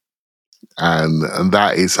 22. And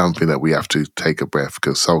that is something that we have to take a breath,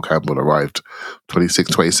 because Sol Campbell arrived 26,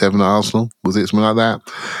 27 at Arsenal, was it something like that?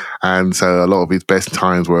 And so a lot of his best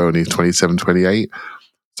times were only 27, 28.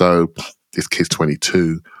 So this kid's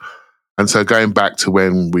 22. And so going back to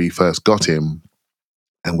when we first got him,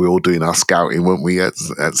 and we were all doing our scouting, weren't we, at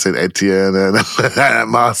St Etienne and at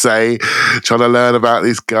Marseille, trying to learn about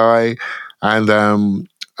this guy. And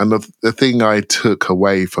the thing I took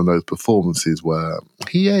away from those performances were,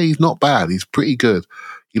 he's not bad. He's pretty good.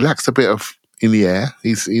 He lacks a bit of in the air.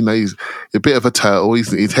 He's a bit of a turtle.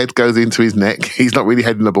 His head goes into his neck. He's not really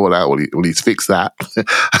heading the ball out. Well, he's fixed that.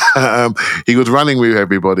 He was running with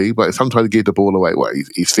everybody, but sometimes he gave the ball away. Well,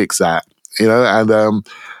 he's fixed that, you know.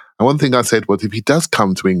 And one thing I said was, if he does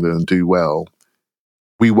come to England and do well,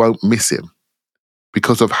 we won't miss him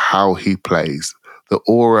because of how he plays, the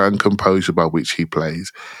aura and composure by which he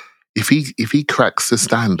plays. If he cracks the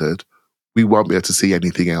standard, we won't be able to see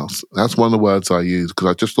anything else. That's one of the words I used, because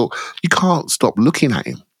I just thought, you can't stop looking at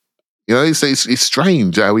him. You know, it's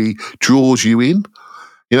strange how he draws you in.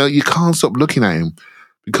 You know, you can't stop looking at him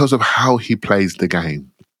because of how he plays the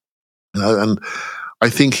game. You know, and I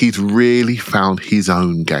think he's really found his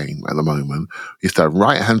own game at the moment. He's the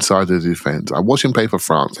right-hand side of the defence. I watched him play for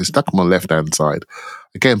France. They stuck him on the left-hand side.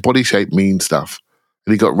 Again, body shape means stuff.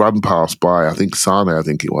 And he got run past by, I think, Sane, I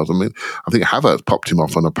think it was. I think Havertz popped him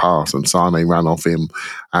off on a pass and Sane ran off him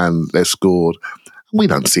and they scored. We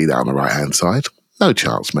don't see that on the right-hand side. No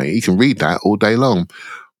chance, mate. You can read that all day long.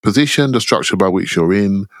 Position, the structure by which you're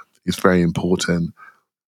in is very important.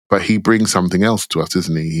 But he brings something else to us,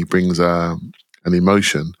 doesn't he? He brings an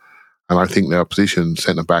emotion. And I think there are positions,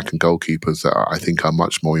 centre-back and goalkeepers, that I think are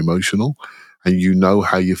much more emotional. And you know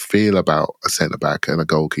how you feel about a centre-back and a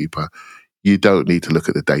goalkeeper. You don't need to look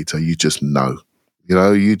at the data. You just know.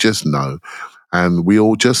 You just know. And we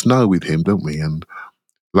all just know with him, don't we? And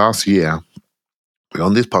last year, we're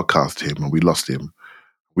on this podcast to him and we lost him.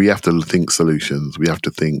 We have to think solutions. We have to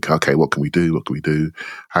think, okay, what can we do? What can we do?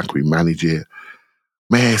 How can we manage it?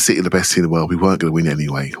 Man City, the best team in the world. We weren't going to win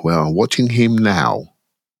anyway. Well, watching him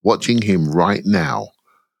right now,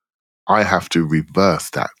 I have to reverse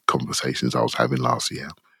that conversations I was having last year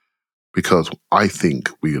because I think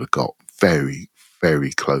we would have got very,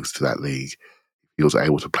 very close to that league. He was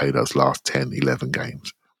able to play those last 10, 11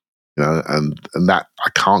 games. And that I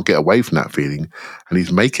can't get away from that feeling. And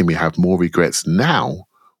he's making me have more regrets now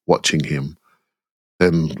watching him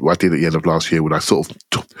than what I did at the end of last year when I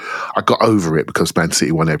got over it because Man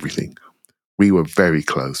City won everything. We were very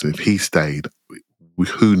close. And if he stayed,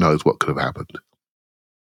 who knows what could have happened.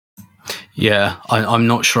 Yeah, I'm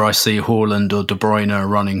not sure I see Haaland or De Bruyne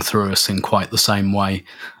running through us in quite the same way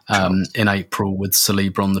in April with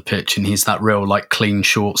Saliba on the pitch. And he's that real clean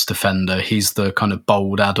shorts defender. He's the kind of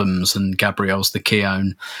bold Adams and Gabriel's the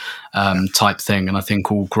Keown type thing. And I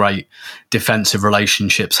think all great defensive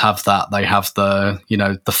relationships have that. They have the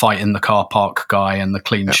fight in the car park guy and the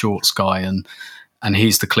clean shorts guy and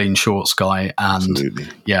he's the clean shorts guy. And Absolutely.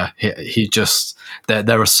 Yeah, he just,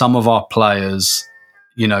 there are some of our players,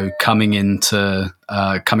 coming into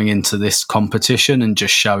this competition and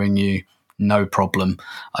just showing you no problem.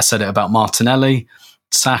 I said it about Martinelli,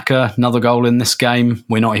 Saka, another goal in this game.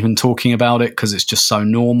 We're not even talking about it because it's just so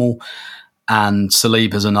normal. And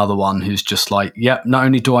Saliba's another one who's just not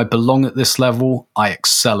only do I belong at this level, I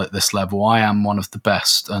excel at this level. I am one of the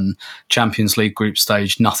best. And Champions League group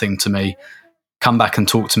stage, nothing to me. Come back and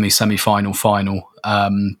talk to me semi-final, final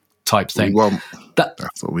type thing. We want.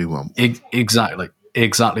 That's what we want.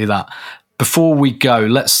 Exactly that. Before we go,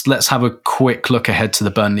 let's have a quick look ahead to the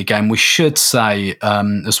Burnley game. We should say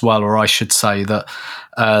as well, or I should say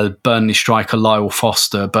that Burnley striker Lyle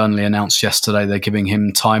Foster, Burnley announced yesterday they're giving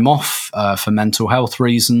him time off for mental health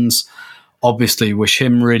reasons. Obviously wish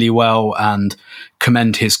him really well and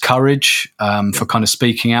commend his courage for kind of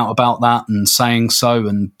speaking out about that and saying so,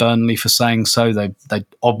 and Burnley for saying so. They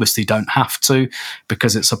obviously don't have to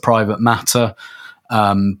because it's a private matter,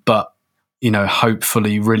 but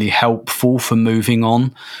hopefully really helpful for moving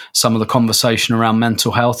on some of the conversation around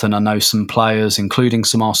mental health. And I know some players, including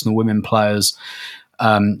some Arsenal women players,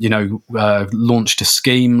 launched a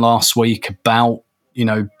scheme last week about,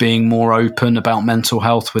 being more open about mental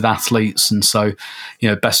health with athletes. And so,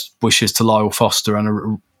 best wishes to Lyle Foster, and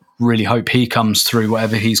I really hope he comes through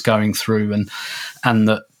whatever he's going through, and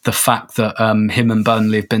that the fact that him and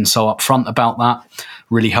Burnley have been so upfront about that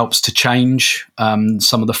really helps to change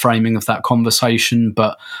some of the framing of that conversation.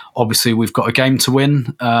 But obviously we've got a game to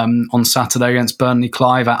win on Saturday against Burnley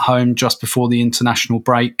Clive at home just before the international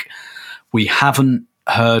break. We haven't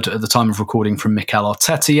heard at the time of recording from Mikel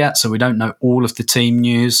Arteta yet, so we don't know all of the team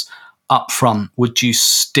news. Up front, would you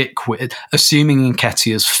stick with, assuming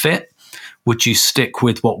Nketiah's fit, would you stick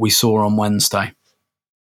with what we saw on Wednesday?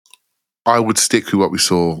 I would stick with what we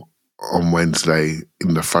saw on Wednesday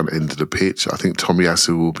in the front end of the pitch. I think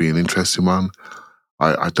Tomiyasu will be an interesting one.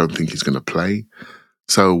 I don't think he's going to play.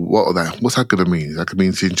 So what's that going to mean? Is that going to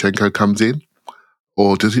mean Zinchenko comes in?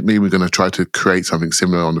 Or does it mean we're going to try to create something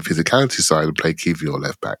similar on the physicality side and play Kiwior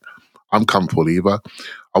left back? I'm comfortable either.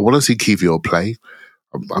 I want to see Kiwior play.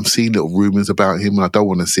 I'm seeing little rumours about him and I don't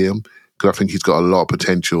want to see him because I think he's got a lot of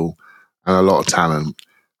potential and a lot of talent.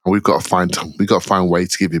 And we've got to find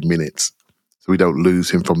ways to give him minutes so we don't lose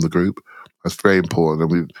him from the group. That's very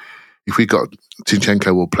important. And if we got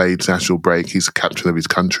Zinchenko will play international break, he's the captain of his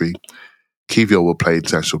country. Kiwior will play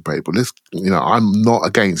international break. But I'm not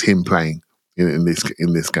against him playing in this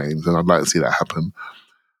game, and I'd like to see that happen.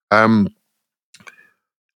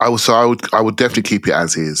 I would definitely keep it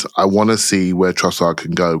as is. I want to see where Trossard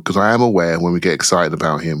can go because I am aware when we get excited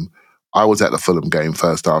about him. I was at the Fulham game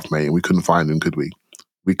first half, mate, and we couldn't find him, could we?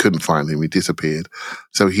 We couldn't find him. He disappeared.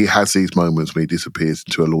 So he has these moments when he disappears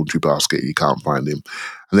into a laundry basket. You can't find him.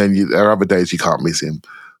 And then there are other days you can't miss him.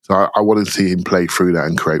 So I want to see him play through that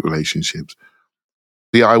and create relationships.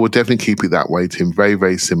 Yeah, I would definitely keep it that way, Tim. Very,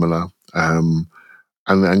 very similar, and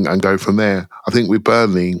go from there. I think with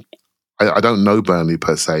Burnley, I don't know Burnley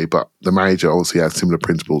per se, but the manager obviously has similar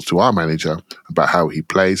principles to our manager about how he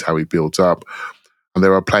plays, how he builds up. And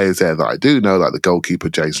there are players there that I do know, like the goalkeeper,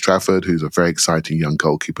 James Trafford, who's a very exciting young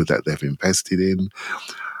goalkeeper that they've invested in.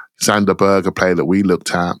 Sander Berg, a player that we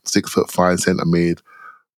looked at, 6'5" centre mid,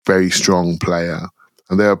 very strong player.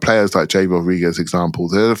 And there are players like Jay Rodriguez,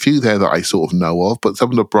 examples. There are a few there that I sort of know of, but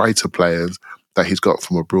some of the brighter players that he's got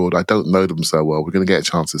from abroad, I don't know them so well. We're going to get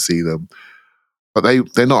a chance to see them. But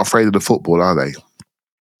they're not afraid of the football, are they?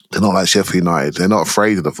 They're not like Sheffield United. They're not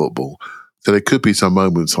afraid of the football. So there could be some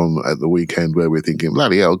moments at the weekend where we're thinking,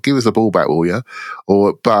 bloody hell, give us the ball back, will you?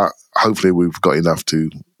 But hopefully we've got enough to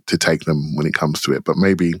take them when it comes to it. But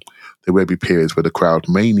maybe there will be periods where the crowd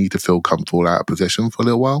may need to feel comfortable out of possession for a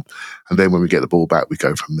little while. And then when we get the ball back, we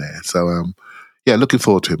go from there. So, looking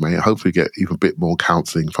forward to it, mate. Hopefully get even a bit more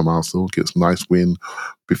counselling from Arsenal, get us a nice win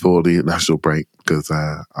before the national break, because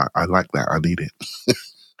I like that. I need it.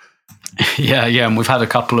 Yeah, and we've had a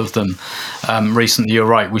couple of them recently. You're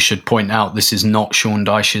right, we should point out this is not Sean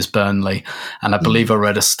Dyche's Burnley. And I believe I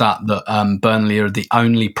read a stat that Burnley are the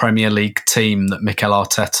only Premier League team that Mikel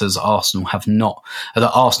Arteta's Arsenal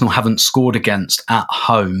haven't scored against at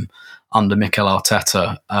home under Mikel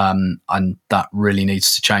Arteta, and that really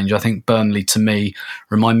needs to change. I think Burnley, to me,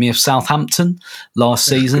 remind me of Southampton last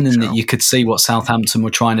season, in that you could see what Southampton were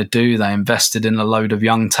trying to do. They invested in a load of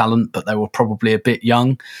young talent, but they were probably a bit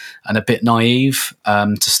young and a bit naive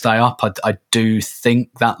to stay up. I do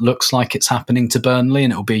think that looks like it's happening to Burnley,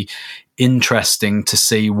 and it'll be interesting to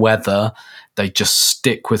see whether they just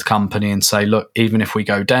stick with Kompany and say, look, even if we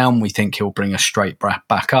go down, we think he'll bring us straight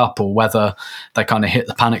back up, or whether they kind of hit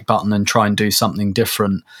the panic button and try and do something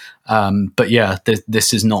different. But yeah,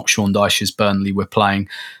 this is not Sean Dyche's Burnley we're playing.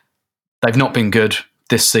 They've not been good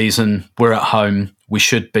this season. We're at home. We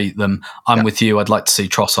should beat them. I'm with you. I'd like to see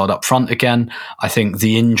Trossard up front again. I think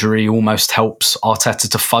the injury almost helps Arteta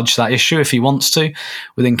to fudge that issue if he wants to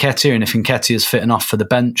with Nketiah. And if Nketiah is fit enough for the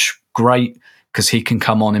bench, great, because he can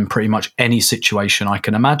come on in pretty much any situation I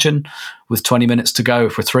can imagine with 20 minutes to go.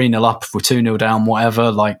 If we're 3-0 up, if we're 2-0 down, whatever,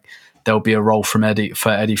 there'll be a role from Eddie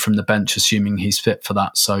from the bench, assuming he's fit for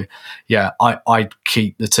that. So, yeah, I'd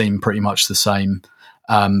keep the team pretty much the same.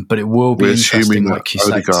 But it will be interesting, like you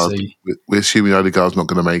said, to see. We're assuming Odegaard's not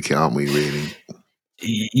going to make it, aren't we, really?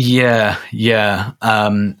 Yeah.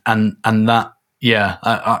 And that, yeah,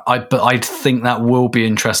 but I think that will be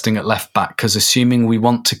interesting at left back, because assuming we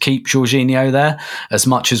want to keep Jorginho there, as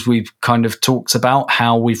much as we've kind of talked about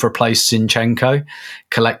how we've replaced Zinchenko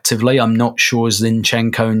collectively, I'm not sure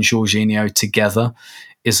Zinchenko and Jorginho together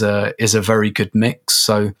is a very good mix.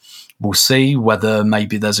 So we'll see whether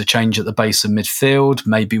maybe there's a change at the base of midfield.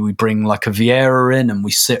 Maybe we bring like a Vieira in and we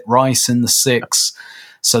sit Rice in the 6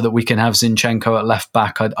 so that we can have Zinchenko at left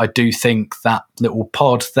back. I do think that little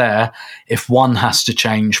pod there, if one has to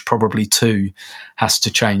change, probably two has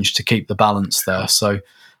to change to keep the balance there. So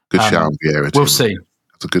good shout, Vieira. We'll see.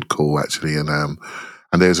 That's a good call, actually. And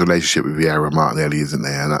there's a relationship with Vieira and Martinelli, isn't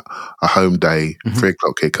there? And a home day, 3:00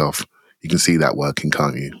 kickoff, you can see that working,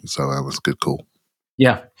 can't you? So that was a good call.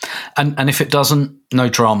 Yeah. And if it doesn't, no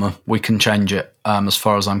drama. We can change it. As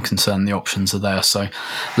far as I'm concerned, the options are there. So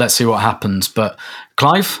let's see what happens. But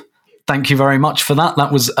Clive, thank you very much for that.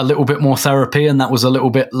 That was a little bit more therapy, and that was a little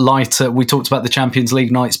bit lighter. We talked about the Champions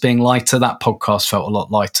League nights being lighter. That podcast felt a lot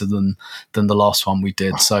lighter than the last one we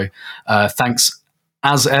did. So thanks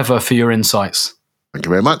as ever for your insights. Thank you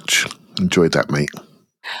very much. Enjoyed that, mate.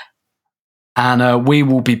 And we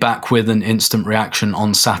will be back with an instant reaction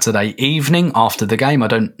on Saturday evening after the game. I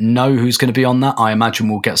don't know who's going to be on that. I imagine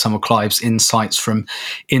we'll get some of Clive's insights from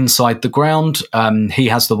inside the ground. He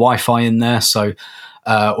has the Wi-Fi in there, so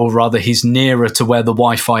or rather he's nearer to where the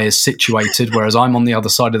Wi-Fi is situated, whereas I'm on the other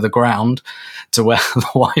side of the ground to where the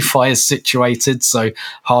Wi-Fi is situated, so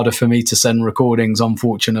harder for me to send recordings,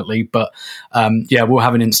 unfortunately. But we'll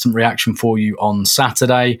have an instant reaction for you on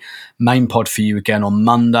Saturday, main pod for you again on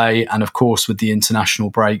Monday, and of course with the international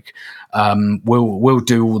break, we'll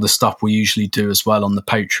do all the stuff we usually do as well on the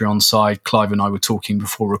Patreon side. Clive and I were talking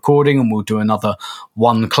before recording, and we'll do another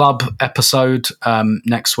One Club episode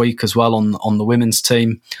next week as well on the women's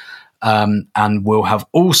team. and we'll have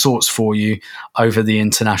all sorts for you over the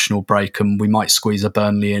international break, and we might squeeze a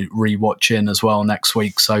Burnley rewatch in as well next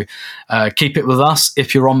week. So keep it with us.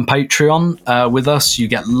 If you're on Patreon with us, you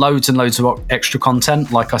get loads and loads of extra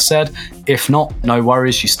content, like I said. If not, no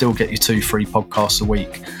worries, you still get your 2 free podcasts a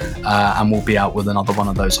week, and we'll be out with another one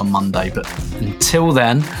of those on Monday. But until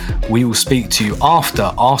then, we will speak to you after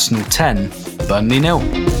Arsenal 10, Burnley 0.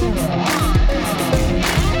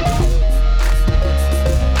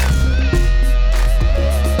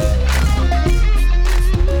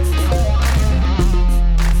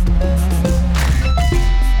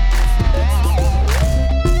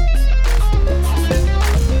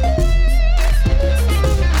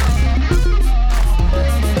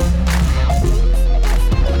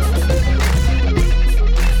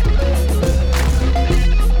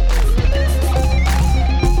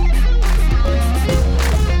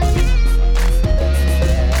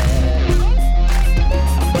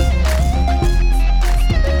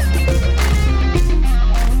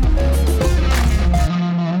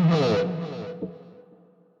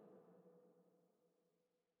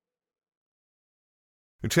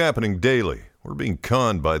 It's happening daily. We're being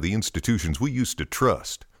conned by the institutions we used to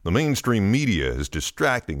trust. The mainstream media is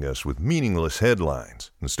distracting us with meaningless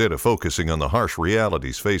headlines instead of focusing on the harsh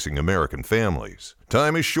realities facing American families.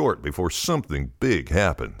 Time is short before something big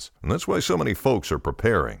happens, and that's why so many folks are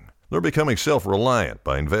preparing. They're becoming self-reliant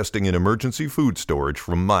by investing in emergency food storage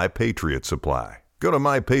from My Patriot Supply. Go to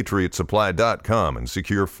MyPatriotSupply.com and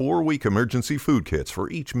secure 4-week emergency food kits for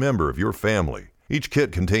each member of your family. Each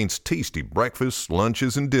kit contains tasty breakfasts,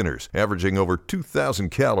 lunches, and dinners, averaging over 2,000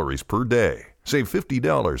 calories per day. Save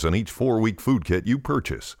 $50 on each 4-week food kit you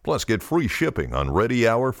purchase, plus get free shipping on Ready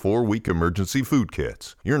Hour 4-week emergency food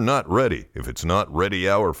kits. You're not ready if it's not Ready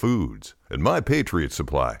Hour foods. At My Patriot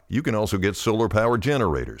Supply, you can also get solar power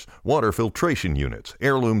generators, water filtration units,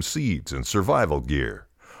 heirloom seeds, and survival gear.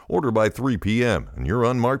 Order by 3 p.m. and your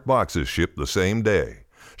unmarked boxes ship the same day.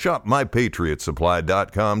 Shop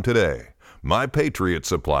MyPatriotSupply.com today.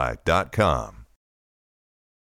 MyPatriotSupply.com.